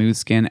nice smooth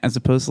skin as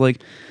opposed to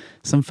like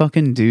some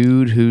fucking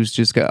dude who's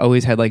just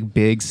always had like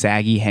big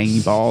saggy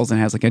hanging balls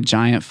and has like a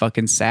giant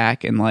fucking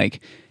sack and like,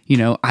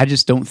 I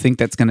just don't think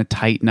that's going to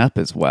tighten up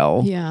as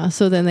well. Yeah,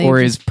 so then they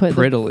just put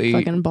the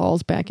fucking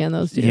balls back in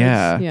those dudes.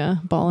 Yeah,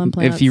 ball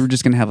implants. If you were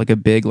just going to have like a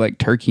big like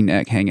turkey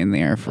neck hanging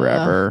there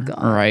forever,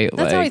 right?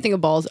 That's how I think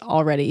of balls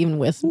already, even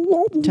with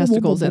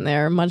testicles in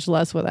there, much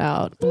less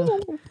without.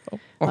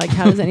 Like,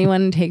 how does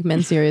anyone take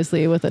men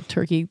seriously with a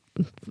turkey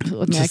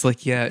neck? Just like,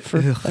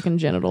 for fucking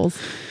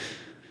genitals.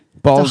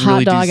 Balls it's a hot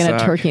really dog do and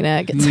suck. A turkey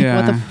neck. It's like,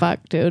 what the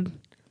fuck, dude?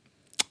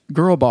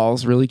 girl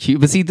ball's really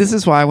cute. But see, this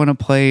is why I want to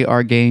play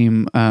our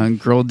game,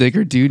 Girl Dig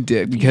or Dude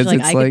Dig, because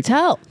it's I like, can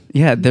tell.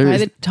 Yeah, by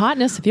there's the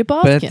tautness of your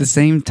balls. But at the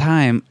same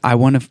time, I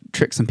want to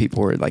trick some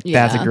people where like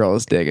that's Yeah. a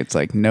girl's dig. It's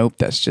like, nope,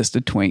 that's just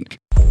a twink.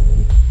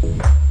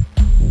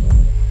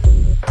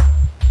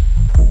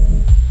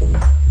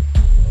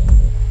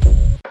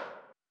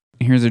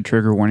 Here's a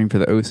trigger warning for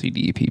the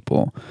OCD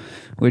people.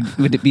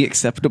 Would it be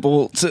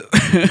acceptable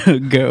to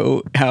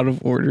go out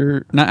of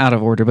order? Not out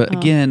of order, but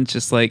again,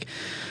 just like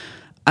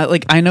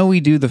I know we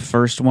do the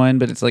first one,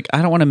 but it's like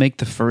I don't want to make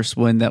the first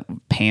one that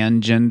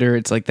pan gender.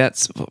 It's like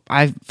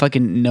I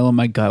fucking know in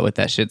my gut what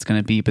that shit's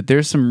gonna be. But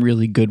there's some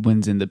really good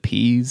ones in the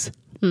P's.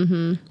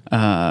 Mm-hmm.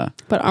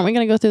 But aren't we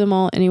gonna go through them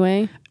all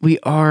anyway? We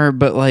are,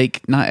 but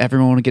like not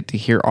everyone will get to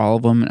hear all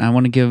of them. And I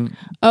want to give.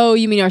 Oh,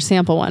 you mean our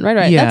sample one?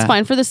 Right. Yeah. That's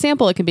fine. For the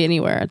sample, it can be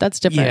anywhere. That's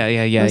different.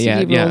 Yeah.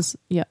 Rules,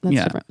 yeah,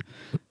 that's different.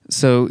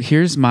 So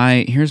here's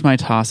my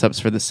toss ups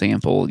for the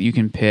sample. You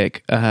can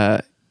pick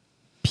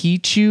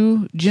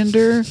Pichu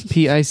gender,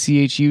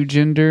 Pichu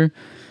gender,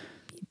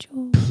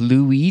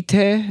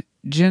 Pluite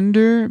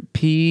gender,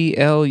 Pluiette,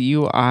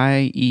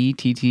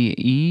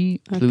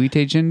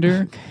 Pluite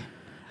gender.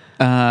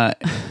 Okay.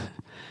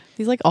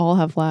 These like all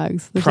have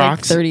flags. There's like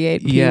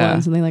 38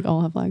 P1s and they like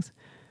all have flags.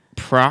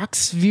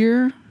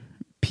 Proxvir,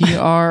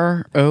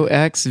 Proxvir,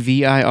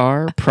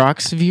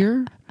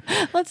 Proxvir.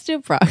 Let's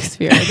do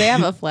Proxvir. They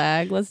have a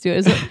flag. Let's do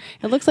it.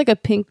 It looks like a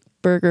pink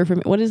burger for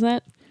me. What is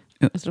that?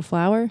 Is it a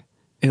flower?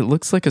 It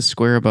looks like a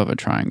square above a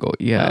triangle.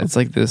 Yeah, It's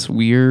like this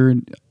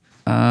weird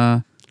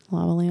lava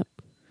lamp.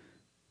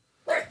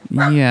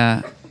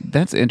 Yeah,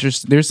 that's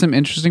interesting. There's some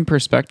interesting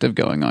perspective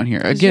going on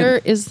here.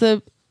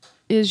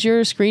 Is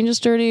your screen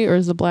just dirty, or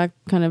is the black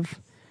kind of?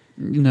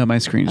 No, my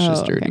screen's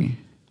just dirty. Okay.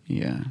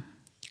 Yeah.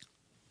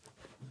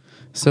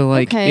 So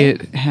like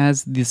it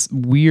has this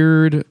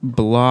weird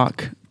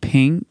block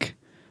pink,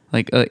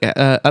 like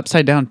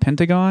upside down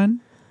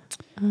pentagon,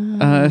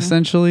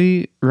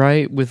 essentially,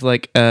 right? With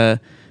like a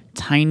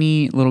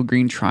tiny little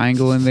green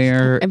triangle in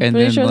there. I'm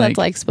pretty sure that's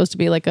like supposed to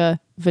be like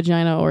a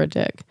vagina or a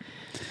dick.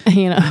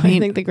 I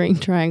think the green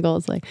triangle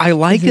is like. I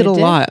like it a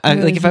lot.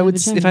 Like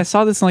if I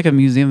saw this in like a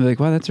museum, I'd be like,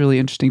 wow, that's a really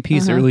interesting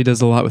piece. It really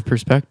does a lot with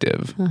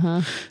perspective.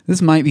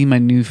 This might be my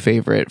new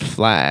favorite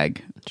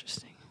flag.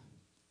 Interesting.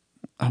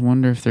 I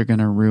wonder if they're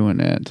gonna ruin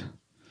it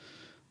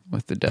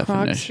with the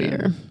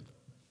definition.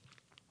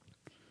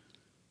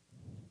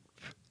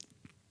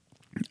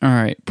 All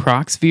right,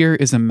 Proxvir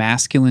is a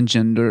masculine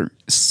gender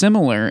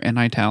similar in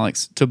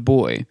italics to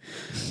boy,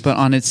 but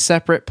on its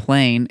separate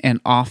plane and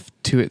off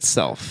to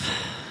itself.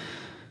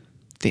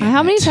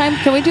 How many times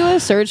can we do a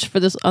search for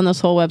this on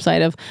this whole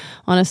website of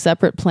on a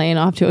separate plane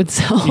off to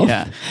itself?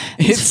 Yeah,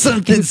 it's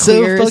something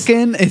so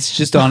fucking. It's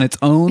just on its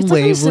own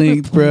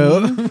wavelength,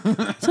 bro.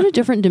 It's on a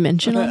different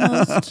dimension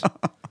almost.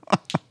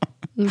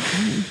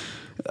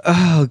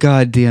 Oh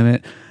god damn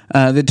it!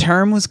 The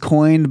term was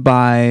coined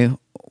by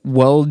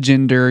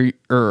Wulgender,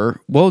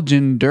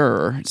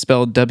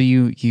 spelled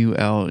Wulgendeur.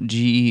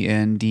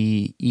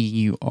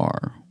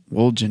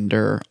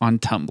 Wulgender on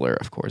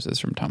Tumblr, of course, is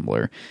from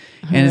Tumblr,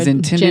 and is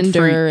intended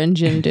gender and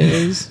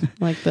genders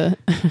like the.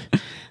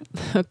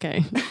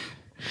 Okay.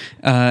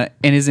 And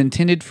is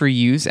intended for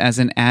use as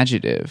an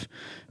adjective.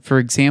 For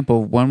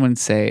example, one would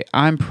say,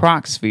 "I'm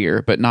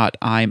Proxvir," but not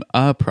 "I'm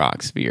a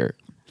Proxvir."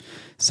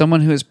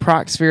 Someone who is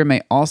Proxvir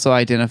may also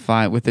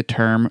identify with the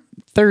term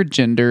third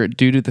gender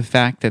due to the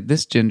fact that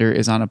this gender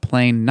is on a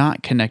plane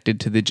not connected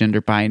to the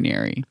gender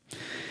binary.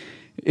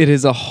 It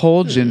is a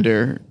whole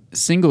gender,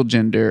 single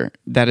gender,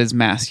 that is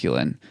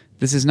masculine.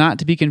 This is not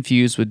to be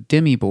confused with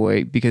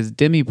demi-boy, because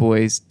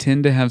demi-boys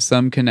tend to have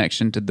some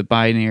connection to the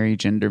binary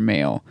gender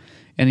male.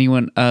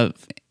 Anyone of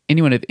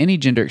any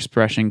gender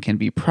expression can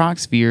be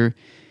Proxvir,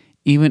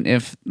 even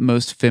the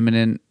most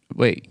feminine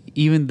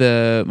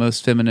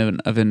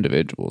of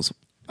individuals.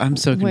 I'm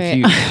so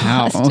confused.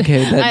 How?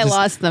 Okay, I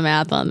lost the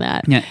math on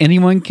that. Yeah,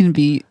 anyone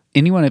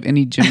of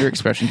any gender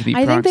expression can be Proxvir.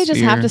 I think they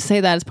just have to say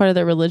that as part of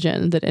their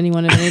religion, that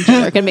anyone of any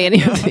gender can be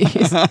any of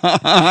these.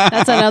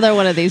 That's another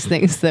one of these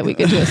things that we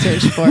could do a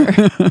search for.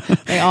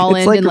 They all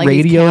end in like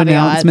radio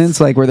announcements,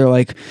 like where they're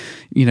like,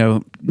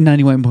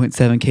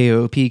 91.7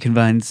 KOP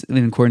confines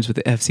in accordance with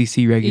the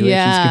FCC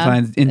regulations,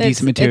 confines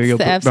indecent material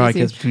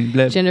broadcast between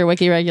gender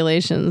wiki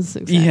regulations.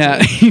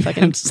 Exactly. Yeah,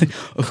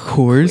 of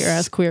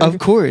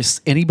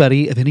course,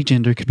 anybody of any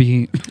gender could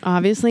be.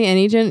 Obviously,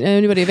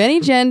 anybody of any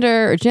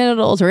gender or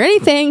genitals or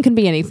anything can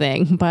be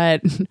anything.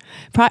 But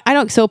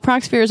So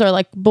Proxvirs are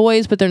like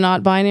boys, but they're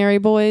not binary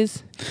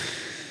boys.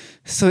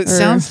 So it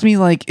sounds to me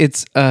like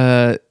it's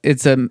a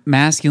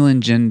masculine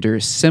gender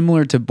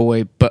similar to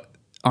boy, but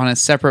on a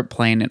separate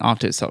plane and off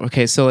to itself.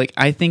 Okay, so like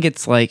I think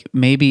it's like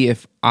maybe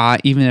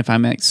even if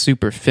I'm like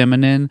super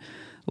feminine,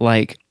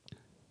 like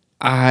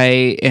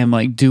I am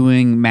like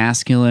doing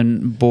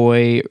masculine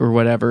boy or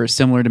whatever,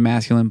 similar to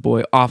masculine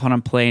boy off on a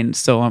plane,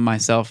 so on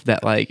myself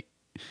that like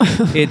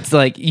It's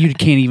like you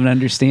can't even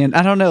understand.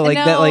 I don't know, like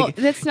no, that. Like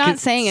that's not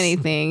saying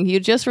anything.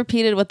 You just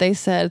repeated what they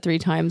said 3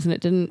 times, and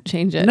it didn't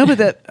change it. No, but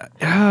that.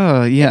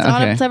 Oh yeah, it's okay.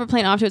 on a separate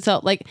plane off to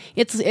itself. Like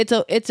it's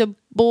a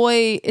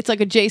boy. It's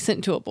like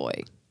adjacent to a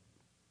boy.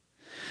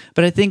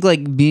 But I think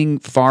like being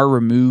far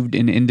removed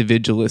and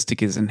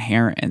individualistic is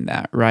inherent in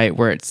that, right?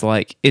 Where it's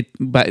like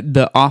but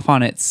the off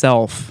on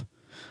itself,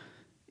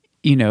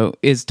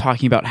 is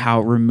talking about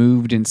how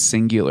removed and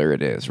singular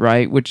it is,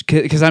 right? Which,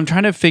 because I'm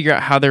trying to figure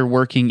out how they're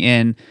working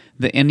in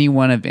the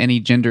anyone of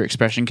any gender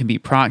expression can be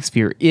proc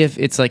sphere if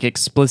it's like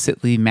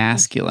explicitly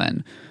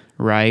masculine,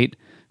 right?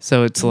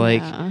 So it's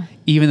like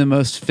even the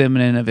most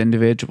feminine of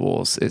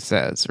individuals, it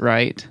says,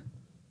 right?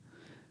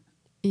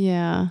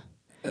 Yeah.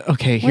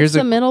 Okay, What's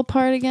the middle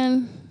part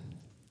again?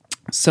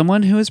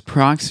 Someone who is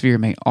proc sphere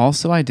may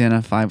also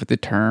identify with the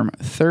term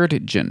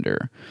third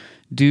gender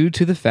due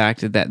to the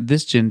fact that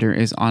this gender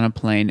is on a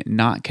plane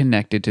not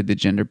connected to the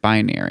gender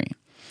binary.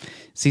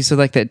 See, so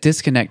like that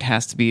disconnect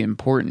has to be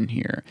important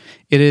here.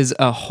 It is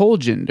a whole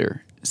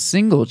gender,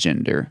 single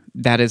gender,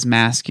 that is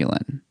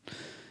masculine.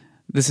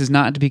 This is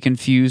not to be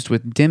confused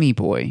with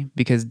demi-boy,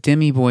 because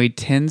demi-boy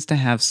tends to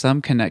have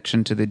some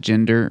connection to the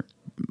gender,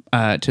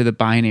 to the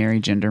binary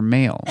gender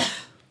male.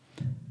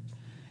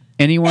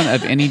 Anyone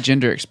of any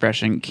gender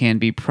expression can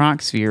be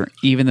proc sphere,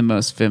 even the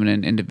most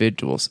feminine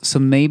individuals. So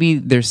maybe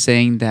they're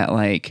saying that,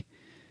 like,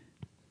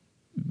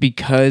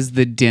 because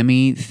the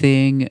demi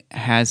thing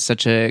has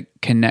such a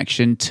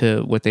connection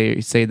to what they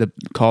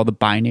call the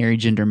binary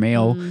gender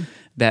male,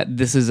 that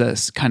this is a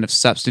kind of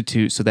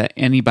substitute so that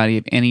anybody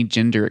of any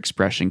gender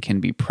expression can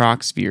be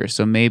proc sphere.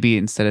 So maybe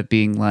instead of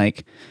being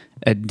like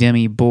a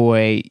demi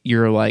boy,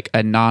 you're like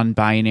a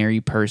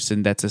non-binary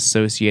person that's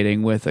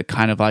associating with a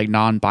kind of like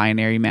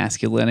non-binary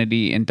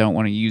masculinity and don't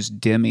want to use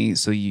demi,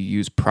 so you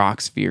use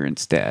proc sphere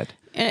instead.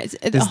 And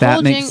does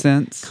that make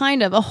sense?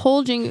 Kind of. A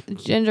whole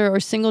gender or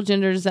single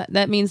gender,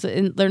 that means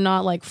that they're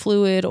not like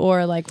fluid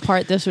or like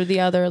part this or the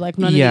other, like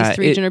none of these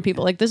 3 gender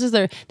people. Like this is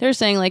they're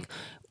saying like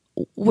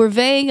we're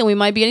vague and we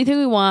might be anything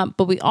we want,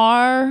 but we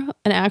are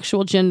an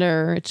actual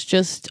gender. It's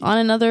just on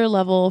another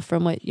level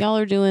from what y'all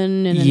are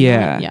doing. And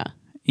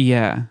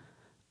Yeah.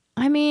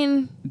 I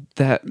mean,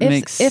 that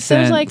makes sense. If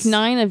there's like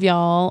 9 of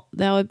y'all,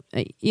 that would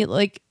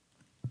like.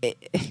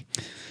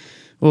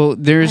 Well,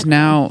 there's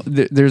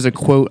there's a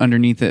quote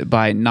underneath it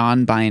by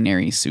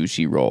non-binary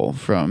sushi roll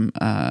from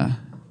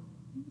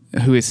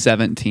who is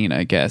 17,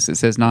 I guess. It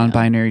says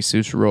non-binary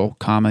sushi roll,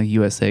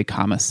 USA,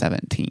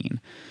 17.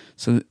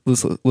 So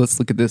let's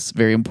look at this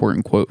very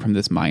important quote from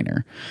this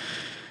minor.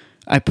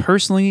 I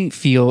personally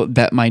feel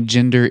that my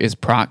gender is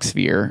proc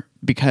sphere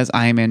because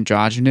I am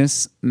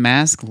androgynous,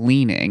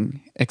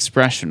 mask-leaning,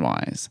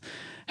 expression-wise.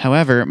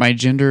 However, my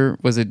gender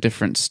was a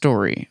different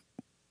story.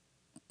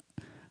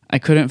 I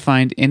couldn't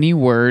find any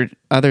word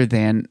other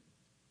than,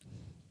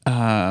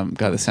 God,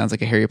 this sounds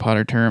like a Harry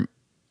Potter term,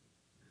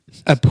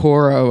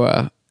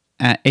 apora,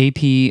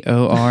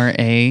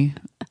 A-P-O-R-A,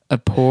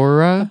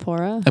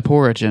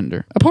 apora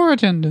gender,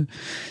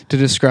 to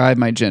describe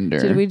my gender.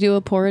 Did we do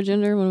apora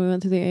gender when we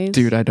went through the A's?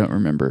 Dude, I don't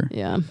remember.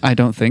 Yeah. I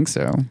don't think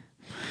so.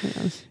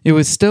 Yes. It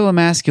was still a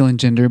masculine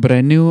gender, but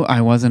I knew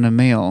I wasn't a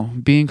male.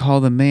 Being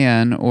called a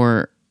man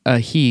or a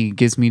he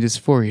gives me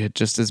dysphoria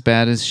just as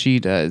bad as she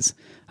does.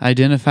 I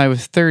identify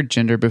with third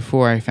gender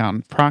before I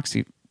found proc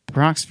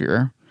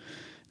sphere.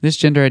 This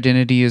gender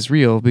identity is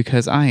real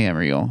because I am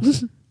real.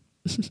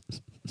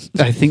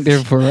 I think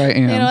therefore I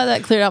am. You know what?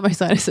 That cleared out my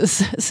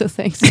sinuses. So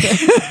thanks.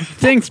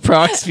 Thanks,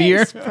 proc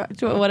sphere.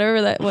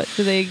 Whatever that. What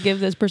do they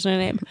give this person a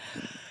name?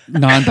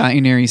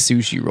 Non-binary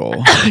sushi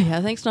roll.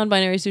 Yeah, thanks,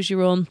 non-binary sushi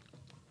roll.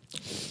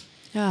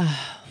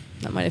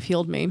 That might have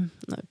healed me.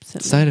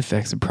 Side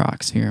effects of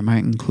proc sphere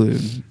might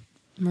include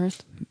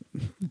mirth,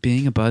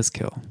 being a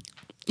buzzkill.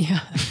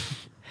 Yeah.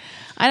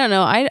 I don't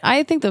know.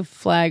 I think the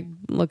flag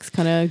looks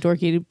kind of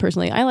dorky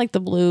personally. I like the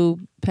blue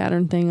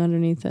pattern thing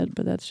underneath it,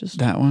 but that's just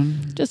that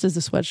one. Just as a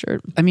sweatshirt.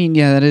 I mean,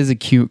 yeah, that is a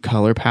cute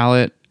color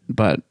palette,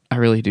 but I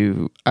really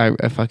do.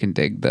 I fucking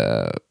dig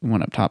the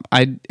one up top.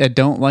 I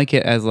don't like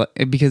it as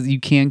because you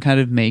can kind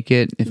of make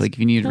it if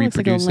you need to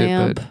reproduce like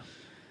lamp.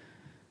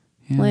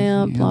 But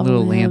yeah, a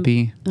little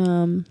lampy.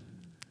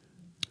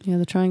 Yeah,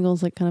 the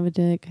triangle's like kind of a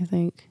dick, I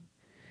think.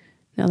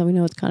 Now that we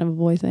know it's kind of a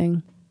boy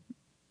thing.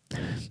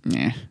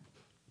 Yeah.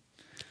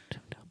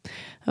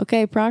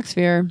 Okay, proc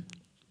sphere.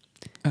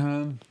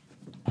 I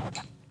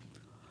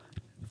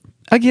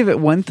give it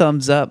 1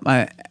 thumbs up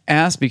my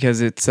ass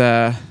because it's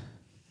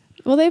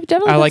well, they've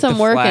definitely put some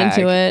work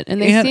into it,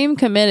 and they seem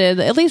committed.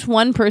 At least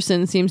one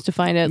person seems to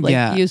find it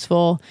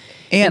useful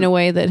in a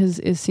way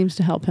that seems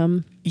to help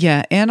him.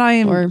 Yeah, and I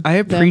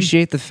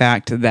appreciate the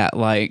fact that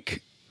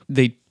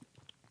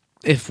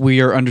if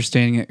we are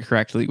understanding it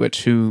correctly,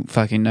 which who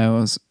fucking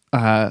knows,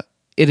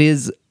 it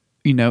is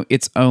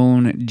its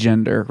own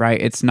gender,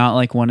 right? It's not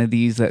like one of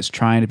these that's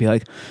trying to be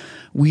like,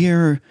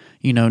 we're,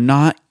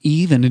 not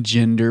even a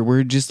gender.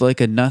 We're just like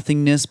a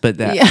nothingness, but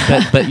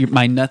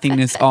my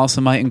nothingness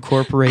also might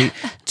incorporate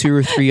 2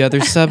 or 3 other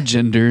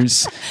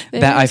subgenders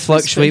that I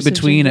fluctuate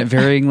between at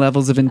varying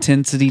levels of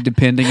intensity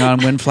depending on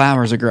when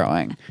flowers are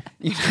growing.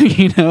 At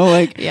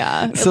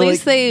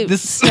least they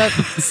stuck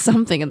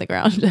something in the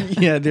ground.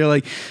 Yeah, they're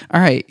like,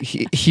 all right,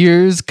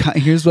 here's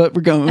what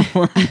we're going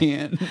for,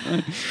 man.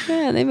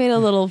 Yeah, they made a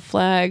little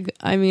flag.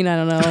 I mean, I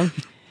don't know.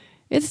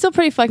 It's still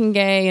pretty fucking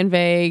gay and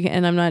vague,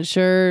 and I'm not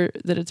sure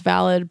that it's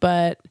valid,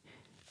 but,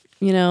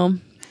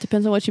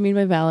 depends on what you mean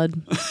by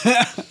valid.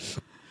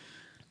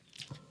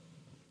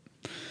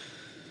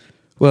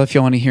 Well, if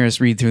you want to hear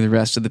us read through the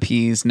rest of the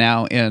P's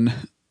now in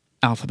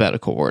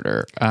alphabetical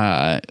order,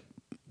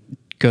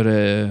 go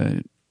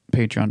to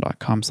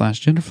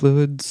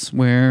patreon.com/genderfluids,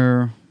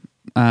 where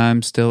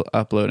I'm still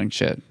uploading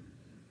shit.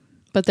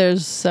 But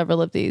there's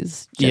several of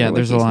these. Yeah,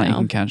 there's a lot you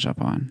can catch up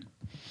on.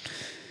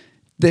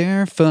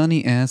 They're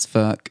funny as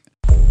fuck.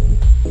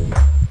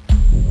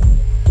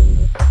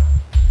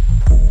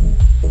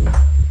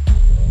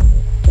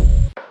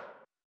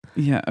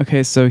 Yeah,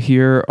 okay, so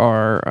here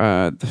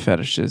are the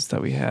fetishes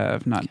that we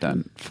have not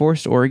done.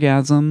 Forced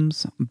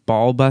orgasms,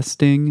 ball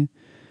busting,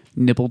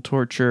 nipple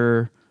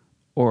torture,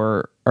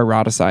 or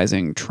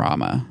eroticizing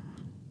trauma.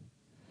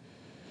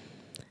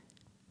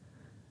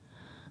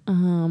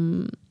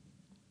 Well,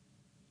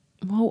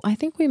 I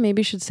think we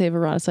maybe should save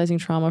eroticizing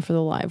trauma for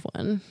the live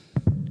one.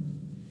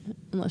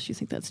 Unless you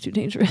think that's too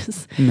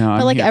dangerous. No,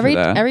 but like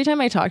every time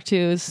I talk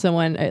to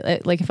someone,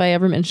 like if I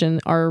ever mention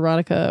our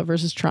erotica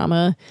versus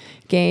trauma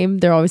game,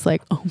 they're always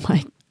like, "Oh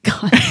my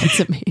god,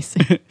 that's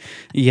amazing."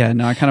 Yeah,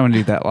 no, I kind of want to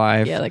do that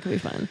live. Yeah, that could be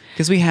fun.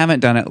 Because we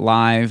haven't done it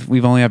live.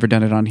 We've only ever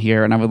done it on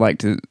here, and I would like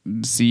to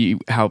see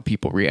how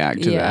people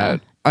react to that.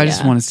 I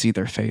just want to see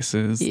their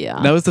faces.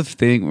 Yeah, that was the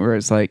thing where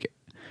it's like,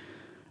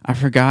 I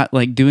forgot,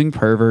 like, doing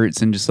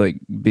perverts and just like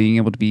being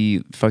able to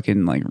be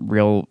fucking like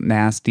real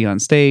nasty on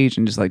stage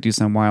and just like do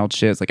some wild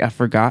shit. It's like I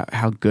forgot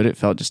how good it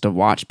felt just to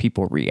watch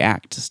people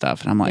react to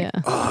stuff, and I'm like,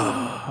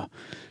 oh,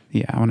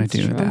 yeah, I want to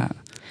do that.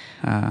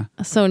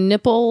 So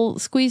nipple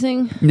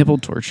squeezing, nipple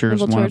torture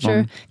is one of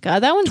them. God,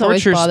 that one's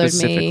torture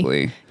always bothered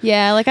me.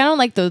 Yeah, like I don't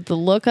like the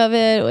look of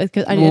it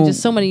because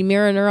just so many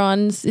mirror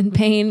neurons in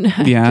pain.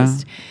 Yeah.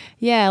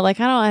 Like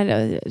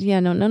no.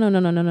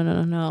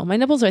 My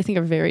nipples, I think,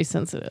 are very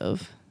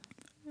sensitive.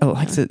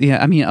 Alexa,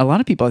 I mean, a lot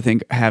of people I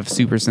think have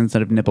super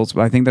sensitive nipples,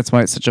 but I think that's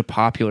why it's such a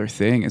popular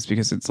thing. Is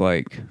because it's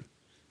like,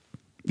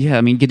 yeah,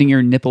 I mean, getting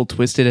your nipple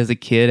twisted as a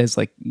kid, as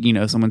like,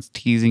 someone's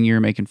teasing you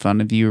or making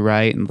fun of you,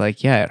 right? And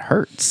like, yeah, it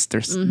hurts.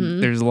 There's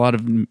a lot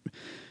of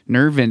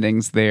nerve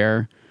endings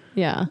there.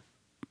 Yeah,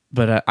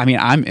 but I mean,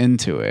 I'm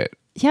into it.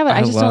 Yeah, but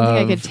I just don't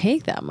think I could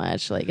take that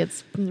much. Like,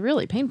 it's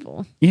really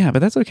painful. Yeah, but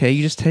that's okay.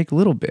 You just take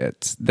little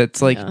bits.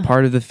 That's like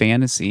part of the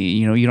fantasy.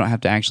 You don't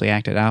have to actually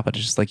act it out, but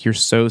it's just like you're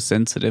so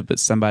sensitive, but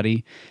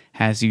somebody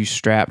has you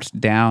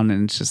strapped down,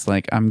 and it's just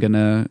like, I'm going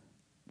to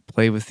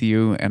play with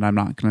you, and I'm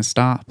not going to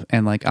stop.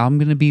 And like, I'm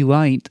going to be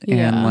light,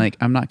 and like,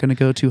 I'm not going to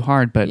go too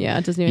hard. But yeah,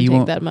 it doesn't even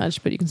take that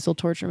much, but you can still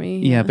torture me.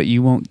 Yeah, but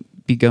you won't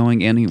be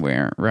going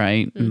anywhere,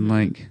 right? Mm-hmm. And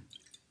like...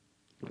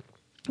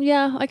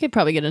 Yeah, I could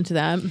probably get into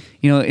that.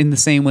 In the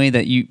same way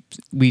that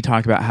we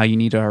talked about how you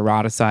need to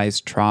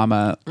eroticize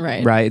trauma,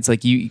 right? It's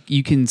like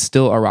you can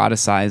still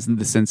eroticize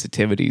the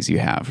sensitivities you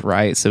have,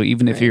 right? So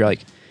even if you're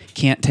like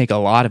can't take a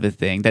lot of a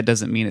thing, that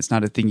doesn't mean it's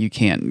not a thing you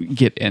can't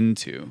get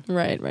into.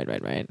 Right.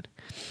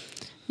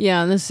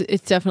 Yeah, and it's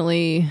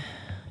definitely.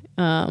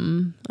 I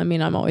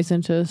mean, I'm always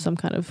into some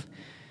kind of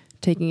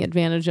taking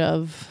advantage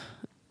of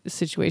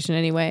situation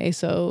anyway.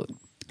 So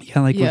yeah,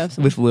 like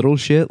with little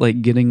shit,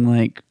 like getting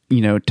like.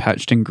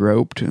 Touched and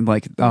groped, and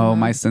like, oh,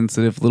 my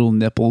sensitive little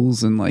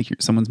nipples, and like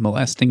someone's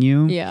molesting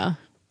you. Yeah.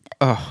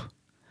 Oh,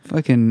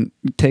 fucking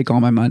take all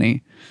my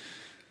money.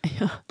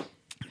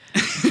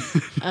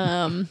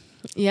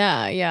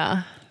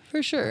 Yeah,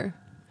 for sure.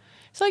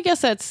 So I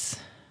guess that's,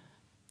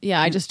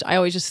 I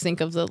always just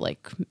think of the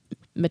like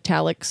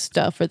metallic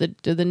stuff or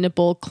the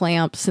nipple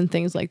clamps and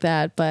things like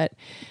that. But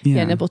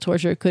nipple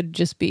torture could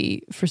just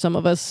be for some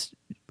of us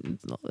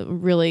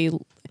really.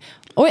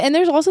 Oh, and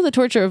there's also the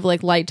torture of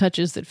like light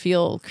touches that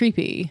feel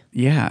creepy.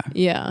 Yeah.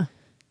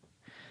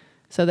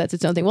 So that's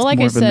its own thing. Well, like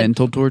I said, more of a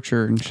mental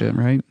torture and shit,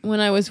 right? When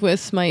I was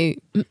with my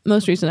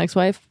most recent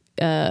ex-wife,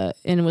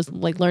 and was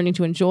like learning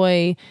to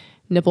enjoy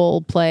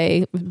nipple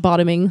play,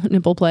 bottoming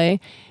nipple play,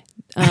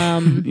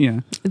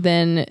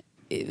 then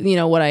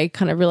what I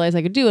kind of realized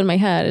I could do in my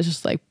head is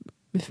just like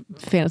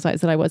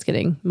fantasize that I was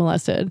getting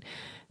molested.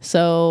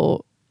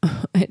 So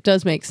it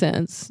does make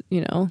sense,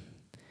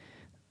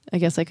 I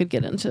guess I could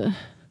get into.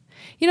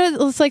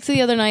 It's like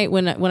the other night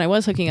when I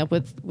was hooking up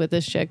with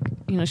this chick,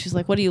 she's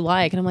like, "What do you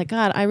like?" And I'm like,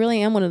 God, I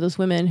really am one of those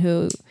women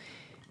who,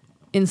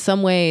 in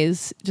some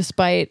ways,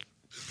 despite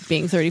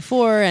being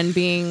 34 and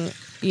being,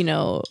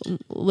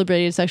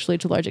 liberated sexually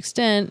to a large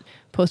extent,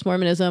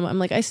 post-Mormonism, I'm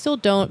like, I still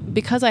don't,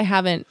 because I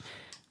haven't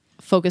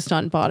focused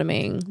on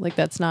bottoming, like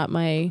that's not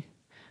my,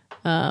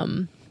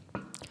 or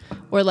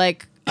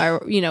like,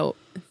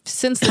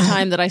 since the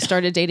time that I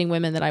started dating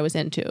women that I was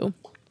into.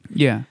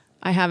 Yeah.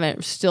 I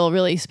haven't still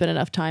really spent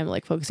enough time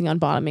like focusing on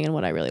bottoming and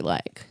what I really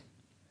like.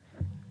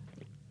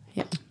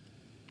 Yeah.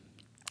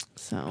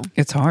 So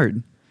it's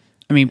hard.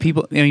 I mean,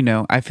 people,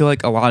 I feel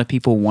like a lot of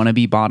people want to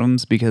be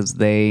bottoms because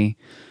they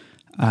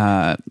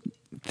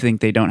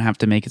think they don't have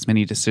to make as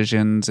many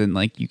decisions and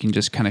like you can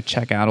just kind of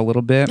check out a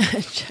little bit.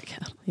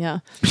 Check out. Yeah.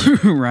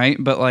 Right.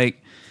 But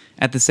like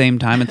at the same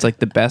time, it's like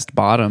the best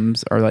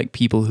bottoms are like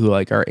people who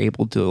like are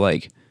able to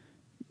like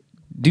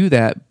do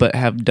that, but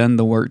have done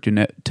the work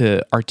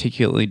to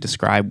articulately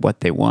describe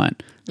what they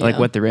want, like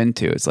what they're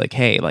into. It's like,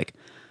 hey, like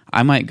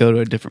I might go to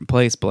a different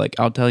place, but like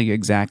I'll tell you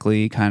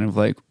exactly kind of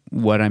like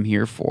what I'm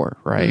here for,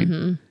 right?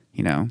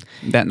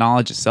 Mm-hmm. That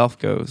knowledge itself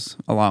goes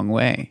a long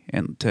way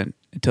and to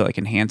like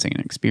enhancing an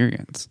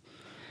experience.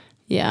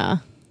 Yeah.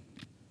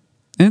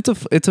 And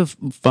it's a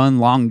fun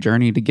long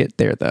journey to get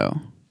there though.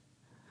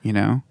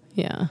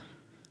 Yeah.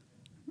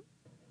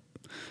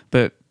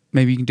 But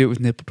maybe you can do it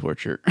with nipple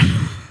torture.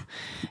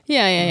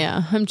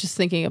 Yeah. I'm just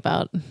thinking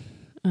about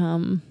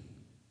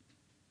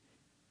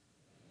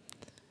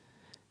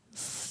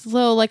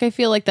so like I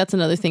feel like that's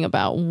another thing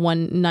about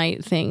one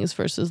night things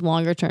versus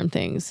longer term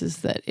things is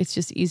that it's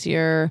just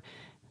easier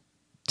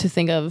to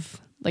think of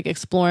like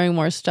exploring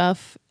more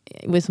stuff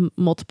with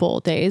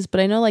multiple days. But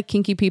I know like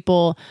kinky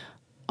people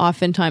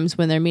oftentimes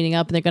when they're meeting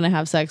up and they're going to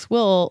have sex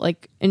will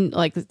like, and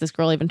like this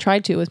girl even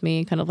tried to with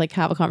me kind of like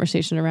have a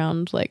conversation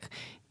around like,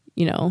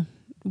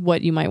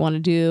 what you might want to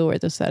do or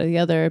this, that, or the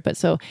other. But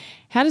so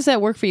how does that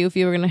work for you if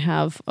you were going to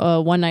have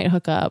a one night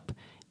hookup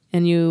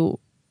and you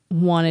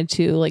wanted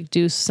to like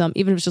do some,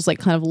 even if it's just like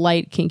kind of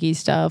light kinky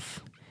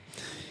stuff?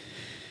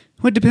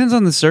 Well, it depends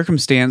on the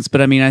circumstance, but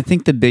I mean, I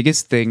think the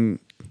biggest thing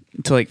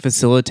to like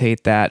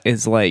facilitate that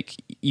is like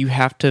you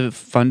have to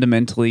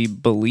fundamentally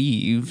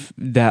believe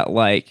that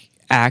like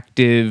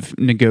active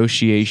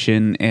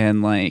negotiation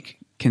and like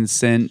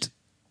consent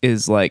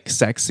is like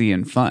sexy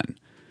and fun.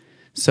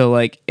 So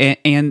like,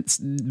 and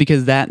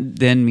because that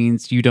then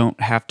means you don't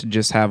have to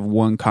just have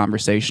one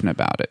conversation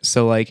about it.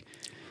 So like,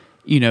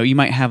 you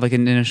might have like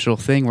an initial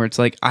thing where it's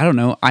like, I don't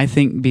know. I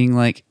think being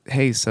like,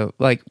 hey, so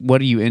like,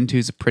 what are you into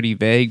is pretty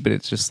vague, but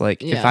it's just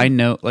like, if I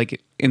know,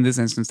 like in this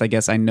instance, I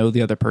guess I know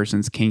the other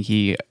person's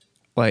kinky,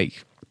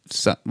 like,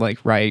 so, like,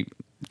 right.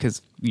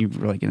 Because you're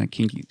like in a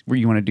kinky where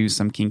you want to do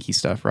some kinky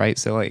stuff. Right.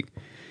 So like,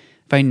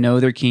 if I know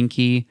they're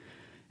kinky,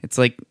 it's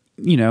like,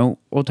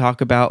 we'll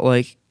talk about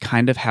like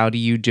kind of how do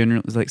you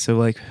generally like, so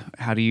like,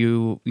 how do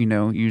you,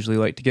 usually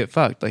like to get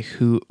fucked? Like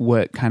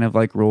what kind of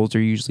like roles are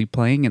you usually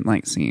playing in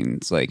like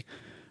scenes? Like,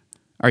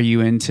 are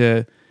you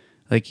into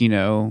like, I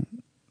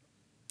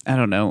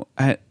don't know.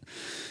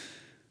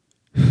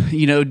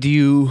 Do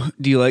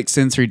you like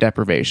sensory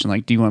deprivation?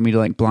 Like, do you want me to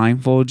like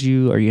blindfold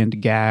you? Are you into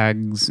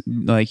gags?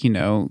 Like,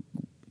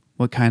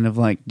 what kind of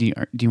like, do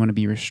you want to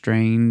be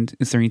restrained?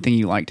 Is there anything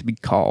you like to be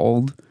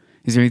called?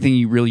 Is there anything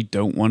you really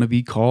don't want to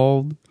be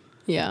called?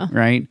 Yeah.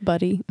 Right?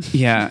 Buddy.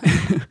 Yeah.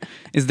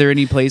 Is there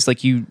any place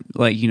like you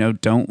like,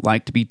 don't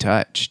like to be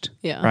touched?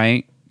 Yeah.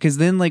 Right? Because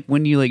then like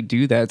when you like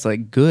do that, it's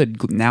like,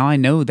 good. Now I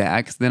know that.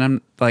 Because then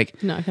I'm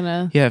like, not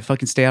gonna. Yeah,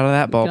 fucking stay out of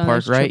that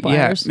ballpark, right?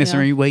 Yeah.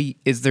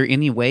 Is there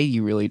any way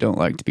you really don't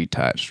like to be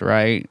touched?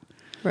 Right?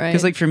 Right.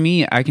 Because like for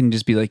me, I can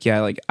just be like,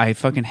 yeah, like I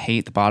fucking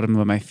hate the bottom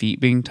of my feet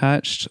being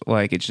touched.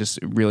 Like it just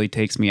really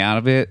takes me out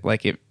of it.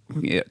 Like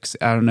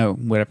I don't know,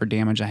 whatever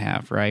damage I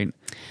have, right?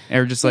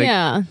 Or just like...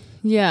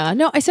 Yeah.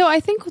 No, so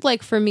I think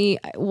like for me,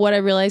 what I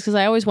realized, because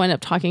I always wind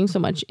up talking so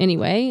much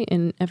anyway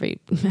in every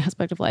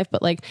aspect of life,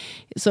 but like,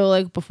 so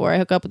like before I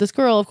hook up with this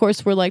girl, of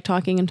course, we're like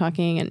talking and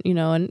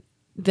and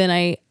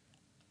then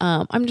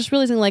I'm just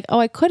realizing like, oh,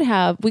 we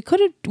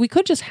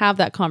could just have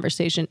that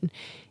conversation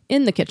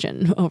in the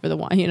kitchen over the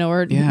wine,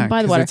 or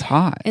by the water. It's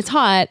hot. It's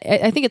hot.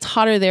 I think it's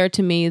hotter there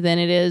to me than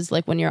it is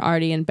like when you're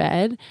already in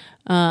bed.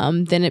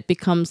 Then it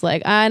becomes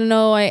like, I don't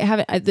know.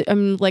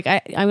 I'm like,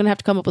 I'm going to have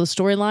to come up with a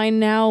storyline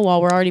now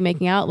while we're already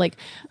making out. Like,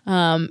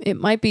 it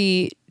might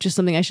be just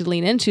something I should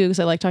lean into because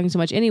I like talking so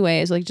much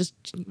anyways. Like just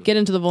get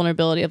into the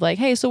vulnerability of like,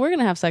 hey, so we're going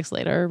to have sex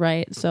later.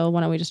 Right. So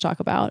why don't we just talk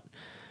about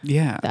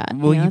that?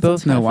 Well, you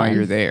both know why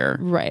you're there.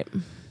 Right.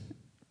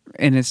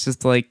 And it's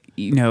just like,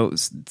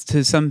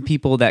 to some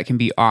people that can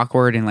be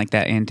awkward and like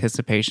that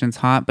anticipation's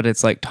hot, but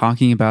it's like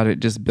talking about it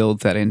just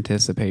builds that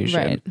anticipation.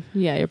 Right.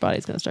 Yeah. Your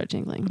body's going to start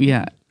tingling.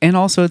 Yeah. And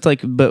also it's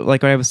like, but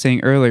like what I was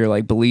saying earlier,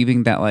 like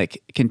believing that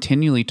like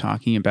continually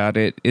talking about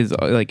it is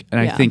like, and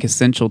I think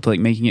essential to like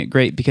making it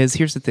great, because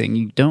here's the thing,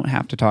 you don't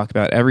have to talk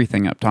about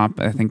everything up top.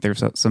 I think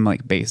there's some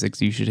like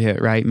basics you should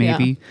hit, right?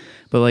 Maybe. Yeah.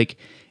 But like,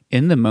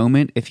 in the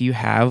moment, if you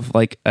have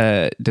like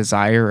a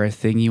desire or a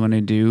thing you want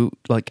to do,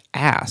 like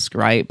ask,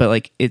 right? But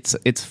like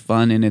it's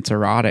fun and it's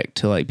erotic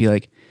to like be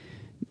like,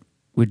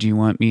 would you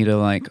want me to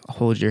like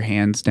hold your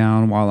hands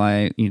down while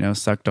I,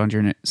 suck on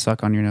your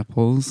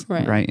nipples,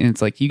 right? And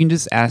it's like you can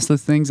just ask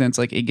those things, and it's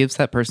like it gives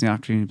that person the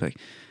opportunity to be like,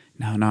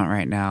 no, not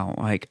right now.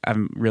 Like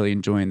I'm really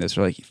enjoying this,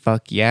 or like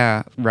fuck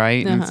yeah,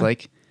 right? And it's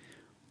like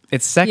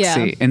it's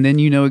sexy, and then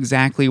you know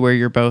exactly where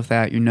you're both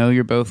at.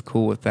 You're both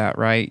cool with that,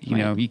 right? You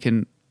know, you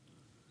can.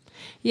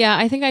 Yeah,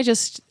 I think I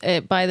just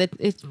by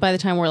the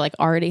time we're like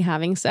already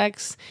having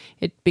sex,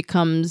 it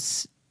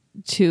becomes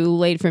too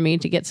late for me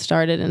to get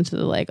started into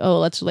the like, oh,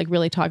 let's like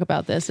really talk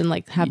about this and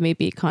like have me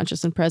be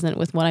conscious and present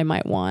with what I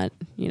might want,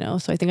 you know?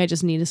 So I think I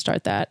just need to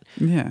start that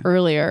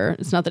earlier.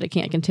 It's not that it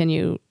can't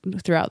continue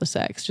throughout the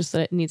sex, just that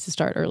it needs to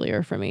start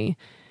earlier for me,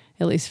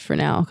 at least for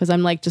now. Cause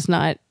I'm like just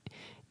not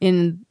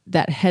in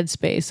that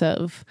headspace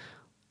of,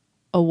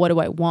 oh, what do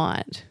I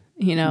want?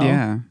 You know?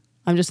 Yeah.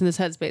 I'm just in this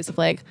headspace of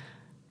like,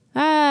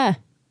 I'm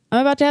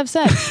about to have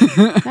sex.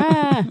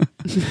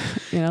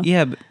 You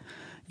know?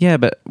 Yeah,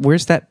 but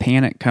where's that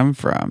panic come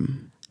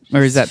from?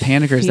 Or is that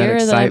panic or is that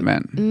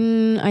excitement?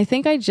 I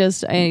think I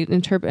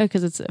interpret,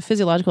 because it's a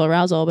physiological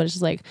arousal, but it's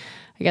just like,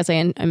 I guess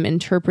I'm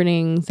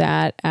interpreting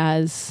that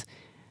as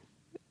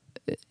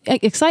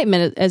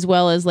excitement as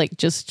well as like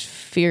just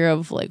fear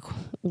of like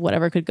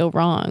whatever could go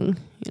wrong,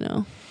 you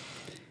know?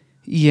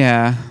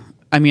 Yeah.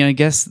 I mean, I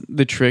guess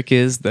the trick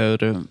is though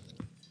to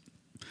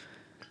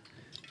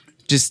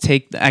just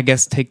take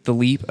the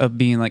leap of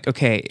being like,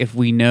 okay, if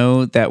we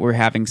know that we're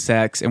having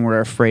sex and we're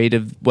afraid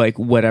of like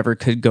whatever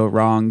could go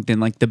wrong, then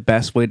like the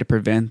best way to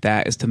prevent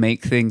that is to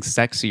make things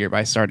sexier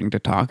by starting to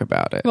talk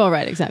about it. Well,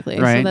 right, exactly.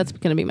 Right? So that's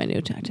going to be my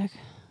new tactic.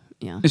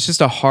 Yeah. It's a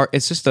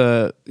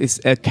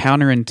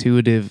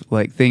counterintuitive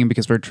like thing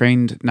because we're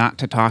trained not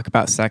to talk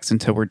about sex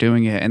until we're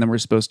doing it, and then we're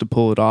supposed to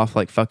pull it off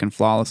like fucking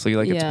flawlessly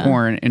like it's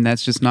porn, and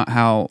that's just not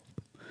how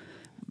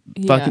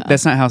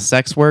that's not how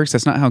sex works.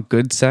 That's not how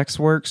good sex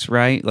works,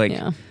 right? Like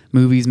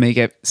movies make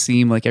it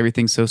seem like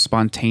everything's so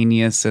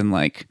spontaneous and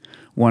like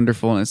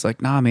wonderful, and it's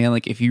like, nah, man,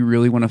 like if you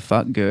really want to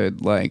fuck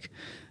good, like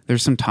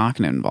there's some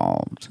talking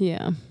involved.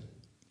 Yeah.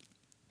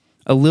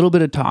 A little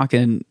bit of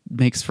talking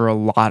makes for a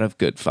lot of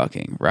good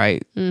fucking,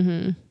 right?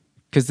 Mm-hmm.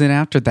 Because then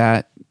after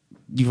that,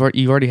 you've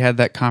already had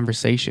that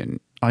conversation.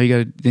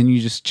 Then you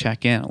just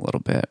check in a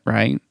little bit,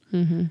 right?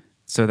 Mm-hmm.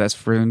 So that's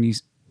for when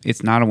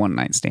it's not a one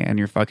night stand.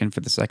 You're fucking for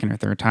the second or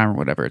third time or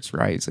whatever. It's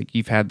right. It's like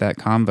you've had that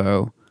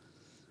convo.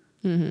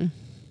 Mm-hmm.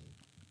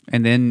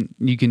 And then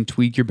you can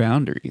tweak your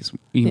boundaries.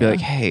 You can be like,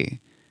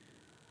 hey,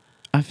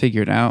 I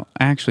figured out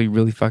I actually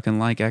really fucking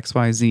like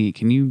XYZ.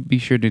 Can you be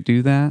sure to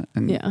do that?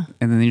 And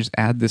then they just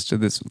add this to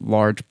this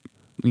large,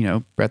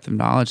 breadth of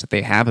knowledge that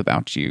they have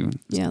about you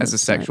as a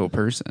sexual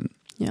person.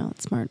 Yeah,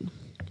 that's smart.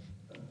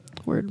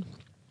 Word.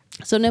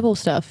 So nipple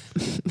stuff.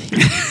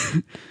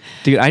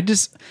 Dude, I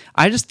just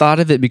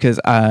thought of it because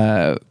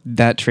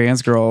that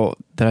trans girl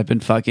that I've been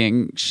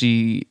fucking,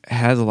 she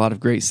has a lot of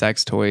great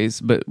sex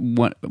toys, but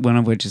one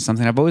of which is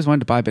something I've always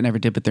wanted to buy but never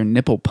did, but they're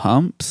nipple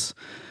pumps.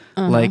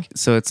 Uh-huh. Like,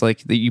 so it's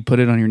like that you put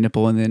it on your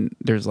nipple and then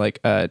there's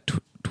like a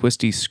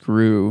twisty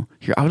screw.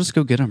 Here, I'll just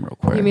go get them real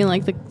quick. You mean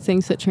like the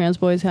things that trans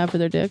boys have for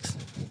their dicks?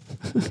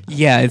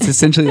 Yeah, it's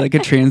essentially like a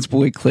trans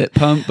boy clit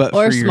pump, but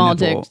or for your small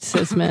nipple. dick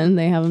cis men,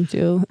 they have them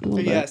too.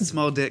 Yeah,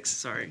 small dicks.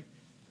 Sorry.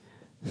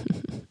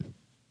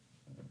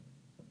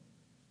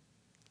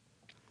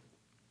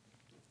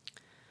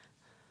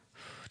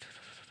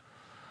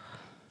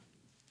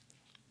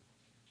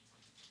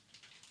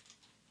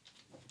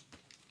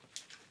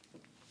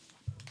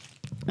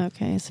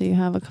 Okay, so you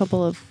have a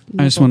couple of...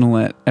 I just want to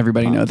let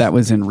everybody know that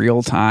was in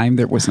real time.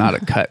 There was not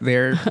a cut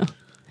there.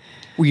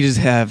 We just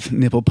have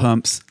nipple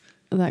pumps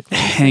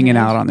hanging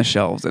out on the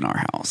shelves in our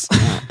house.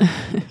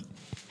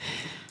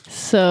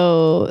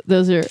 So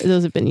those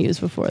have been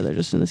used before. They're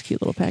just in this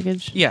cute little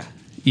package. Yeah.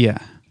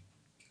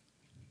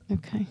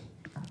 Okay.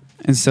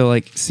 And so,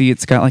 like, see,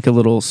 it's got like a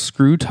little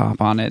screw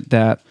top on it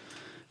that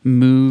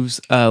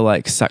moves a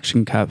like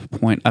suction cup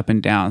point up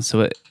and down.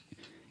 So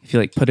if you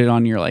like put it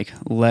on your like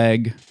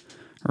leg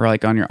or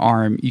like on your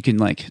arm, you can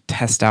like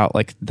test out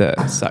like the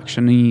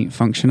suction-y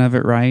function of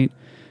it, right?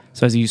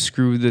 So as you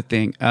screw the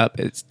thing up,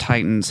 it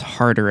tightens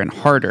harder and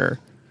harder.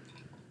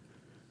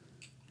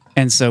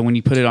 And so when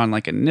you put it on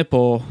like a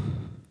nipple,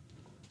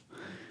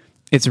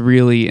 it's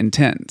really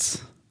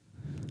intense.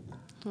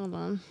 Hold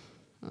on.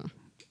 Oh.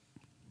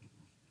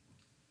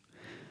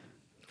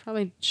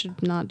 Probably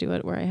should not do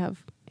it where I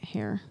have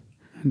hair.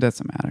 It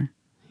doesn't matter.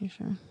 You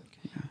sure?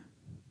 Okay. Yeah.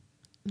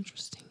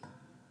 Interesting.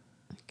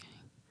 Okay.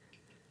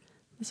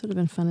 This would have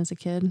been fun as a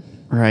kid.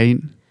 Right?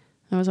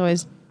 I was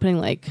always putting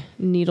like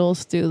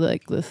needles through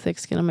like the thick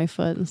skin of my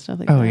foot and stuff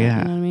like that. Oh, yeah.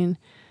 You know what I mean?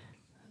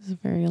 It was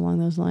very along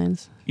those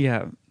lines.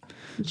 Yeah.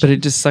 But it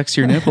just sucks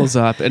your nipples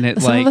up and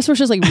it Some of us were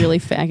just like really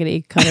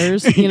faggoty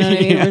cutters. You know what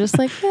I mean? We're just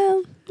like,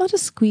 well, I'll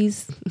just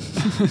squeeze.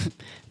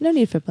 No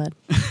need for blood.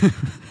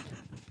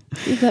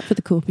 Leave that for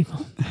the cool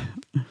people.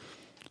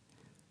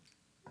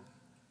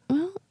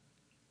 Well,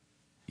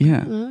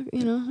 yeah,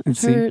 it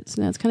hurts.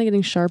 Now it's kind of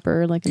getting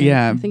sharper. Like,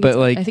 I think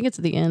it's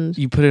at the end.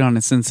 You put it on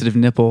a sensitive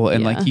nipple,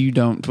 and like you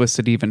don't twist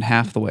it even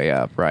half the way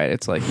up, right?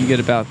 It's like you get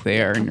about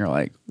there, and you're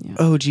like,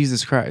 oh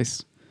Jesus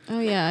Christ. Oh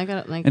yeah, I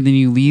got it. Like, and then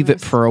you leave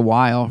it for a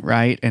while,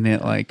 right? And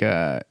it like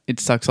it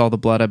sucks all the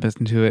blood up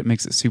into it,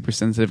 makes it super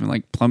sensitive, and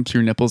like plumps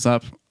your nipples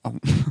up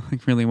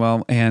like really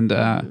well.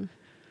 And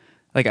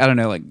like, I don't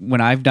know, like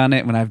when I've done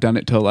it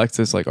to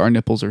Alexis, like our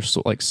nipples are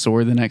like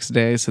sore the next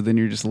day. So then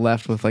you're just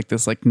left with like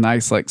this like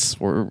nice like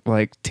sore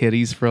like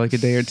titties for like a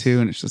day or two,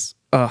 and it's just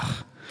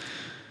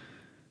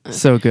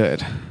so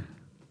good.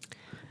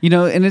 You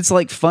know, and it's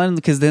like fun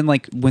because then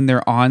like when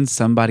they're on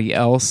somebody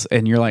else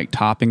and you're like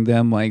topping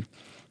them, like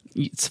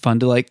it's fun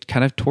to like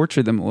kind of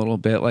torture them a little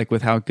bit, like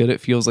with how good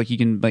it feels. Like you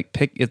can like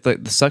pick, if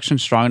like the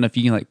suction's strong enough,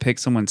 you can like pick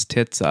someone's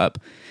tits up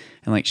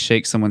and like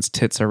shake someone's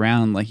tits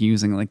around, like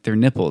using like their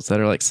nipples that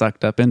are like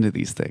sucked up into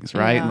these things,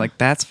 right? Yeah. Like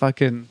that's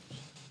fucking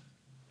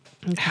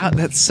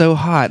that's so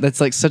hot. That's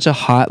like such a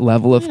hot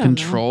level of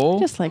control. I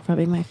just like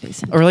rubbing my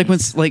face in. Or like when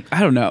like I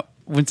don't know,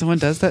 when someone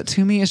does that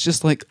to me, it's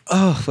just like,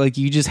 oh, like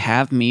you just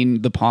have me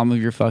in the palm of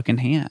your fucking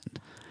hand.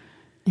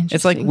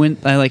 It's like when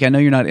I know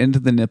you're not into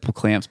the nipple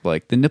clamps, but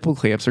like the nipple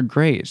clamps are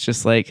great. It's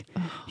just like,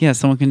 yeah,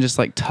 someone can just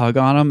like tug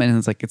on them, and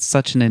it's like it's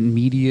such an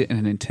immediate and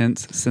an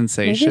intense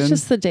sensation. Maybe it's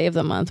just the day of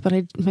the month, but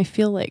I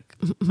feel like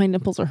my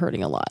nipples are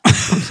hurting a lot. I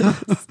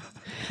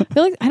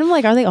feel like I'm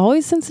like, are they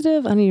always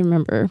sensitive? I don't even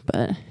remember,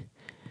 but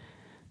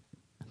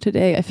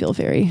today I feel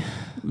very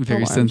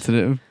alarmed.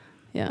 Sensitive.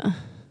 Yeah,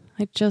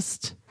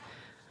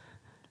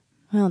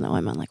 well, no,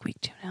 I'm on like week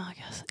 2 now, I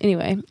guess.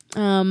 Anyway,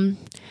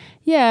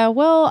 yeah,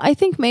 well, I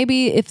think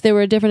maybe if there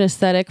were a different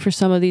aesthetic for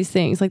some of these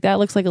things, like that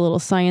looks like a little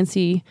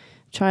sciencey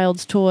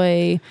child's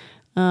toy.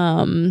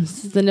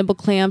 The nipple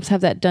clamps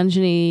have that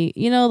dungeony,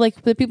 you know,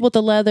 like the people with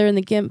the leather and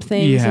the gimp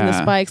things and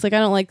the spikes. Like I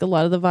don't like a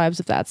lot of the vibes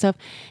of that stuff.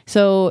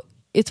 So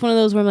it's one of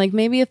those where I'm like,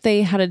 maybe if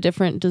they had a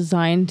different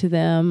design to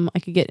them, I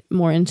could get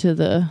more into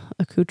the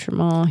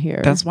accoutrement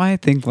here. That's why I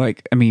think,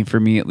 like, I mean, for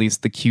me at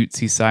least, the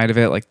cutesy side of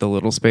it, like the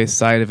little space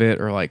side of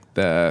it, or like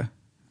that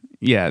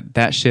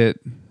shit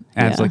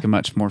adds like a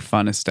much more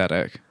fun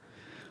aesthetic.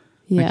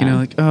 Yeah. Like, you know,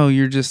 like, oh,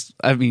 you're just,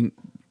 I mean,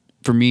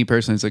 for me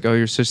personally, it's like, oh,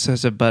 you're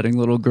such a budding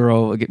little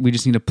girl. We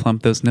just need to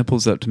plump those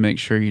nipples up to make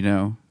sure, you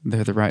know,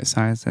 they're the right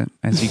size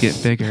as you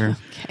get bigger.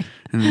 Okay.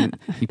 And then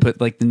you put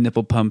like the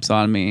nipple pumps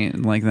on me,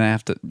 and like then I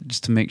have to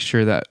just to make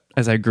sure that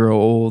as I grow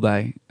old,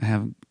 I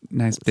have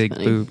nice big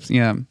boobs.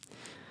 Yeah.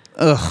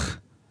 Ugh.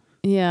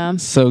 Yeah.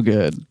 So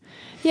good.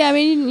 Yeah, I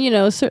mean, you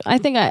know, so I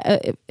think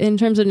in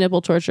terms of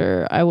nipple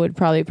torture, I would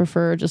probably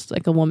prefer just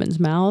like a woman's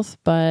mouth.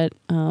 But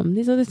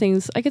these other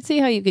things, I could see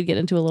how you could get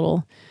into a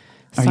little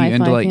sci-fi Are you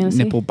into like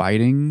fantasy. nipple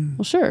biting?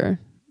 Well, sure.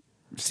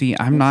 See,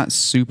 I'm not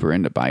super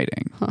into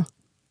biting. Huh.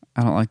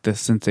 I don't like the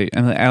sensation.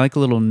 I like a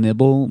little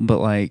nibble, but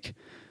like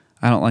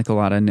I don't like a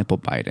lot of nipple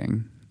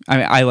biting. I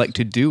mean, I like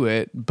to do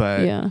it,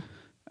 but yeah,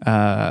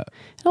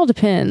 it all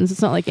depends.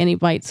 It's not like any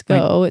bites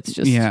go. Like,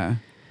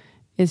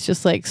 it's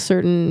just like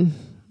certain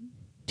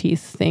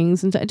teeth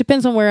things, and it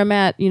depends on where I'm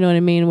at. You know what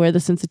I mean? Where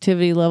the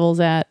sensitivity level's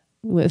at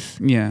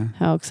with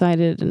how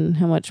excited and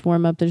how much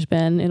warm up there's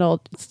been.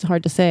 It's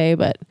hard to say,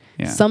 but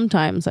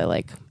sometimes I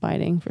like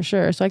biting for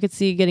sure. So I could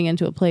see getting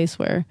into a place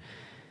where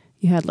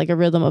you had like a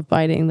rhythm of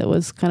biting that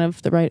was kind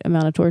of the right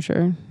amount of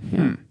torture.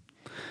 Yeah.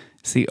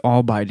 See,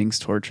 all biting's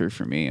torture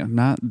for me. I'm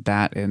not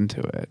that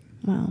into it.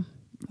 Wow.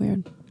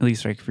 Weird. At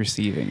least like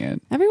receiving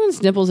it.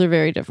 Everyone's nipples are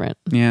very different.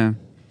 Yeah.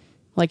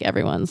 Like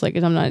everyone's. Like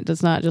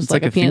it's not just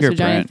like a penis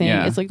vagina thing.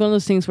 Yeah. It's like one of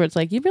those things where it's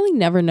like you really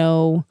never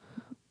know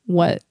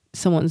what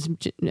someone's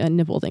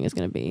nipple thing is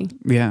going to be.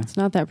 Yeah. It's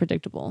not that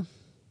predictable.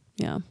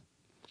 Yeah.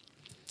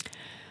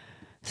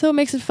 So it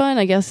makes it fun,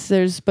 I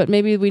guess. But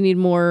maybe we need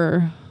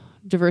more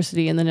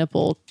diversity in the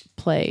nipple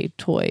play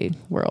toy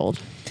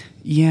world.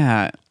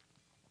 Yeah.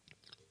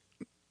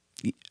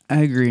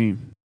 I agree.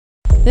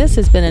 This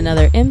has been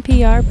another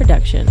NPR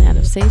production out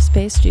of Safe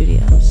Space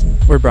Studios.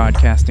 We're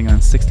broadcasting on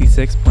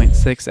 66.6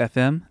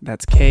 FM.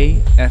 That's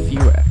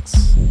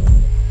KFUX.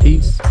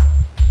 Peace.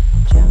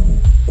 Ciao.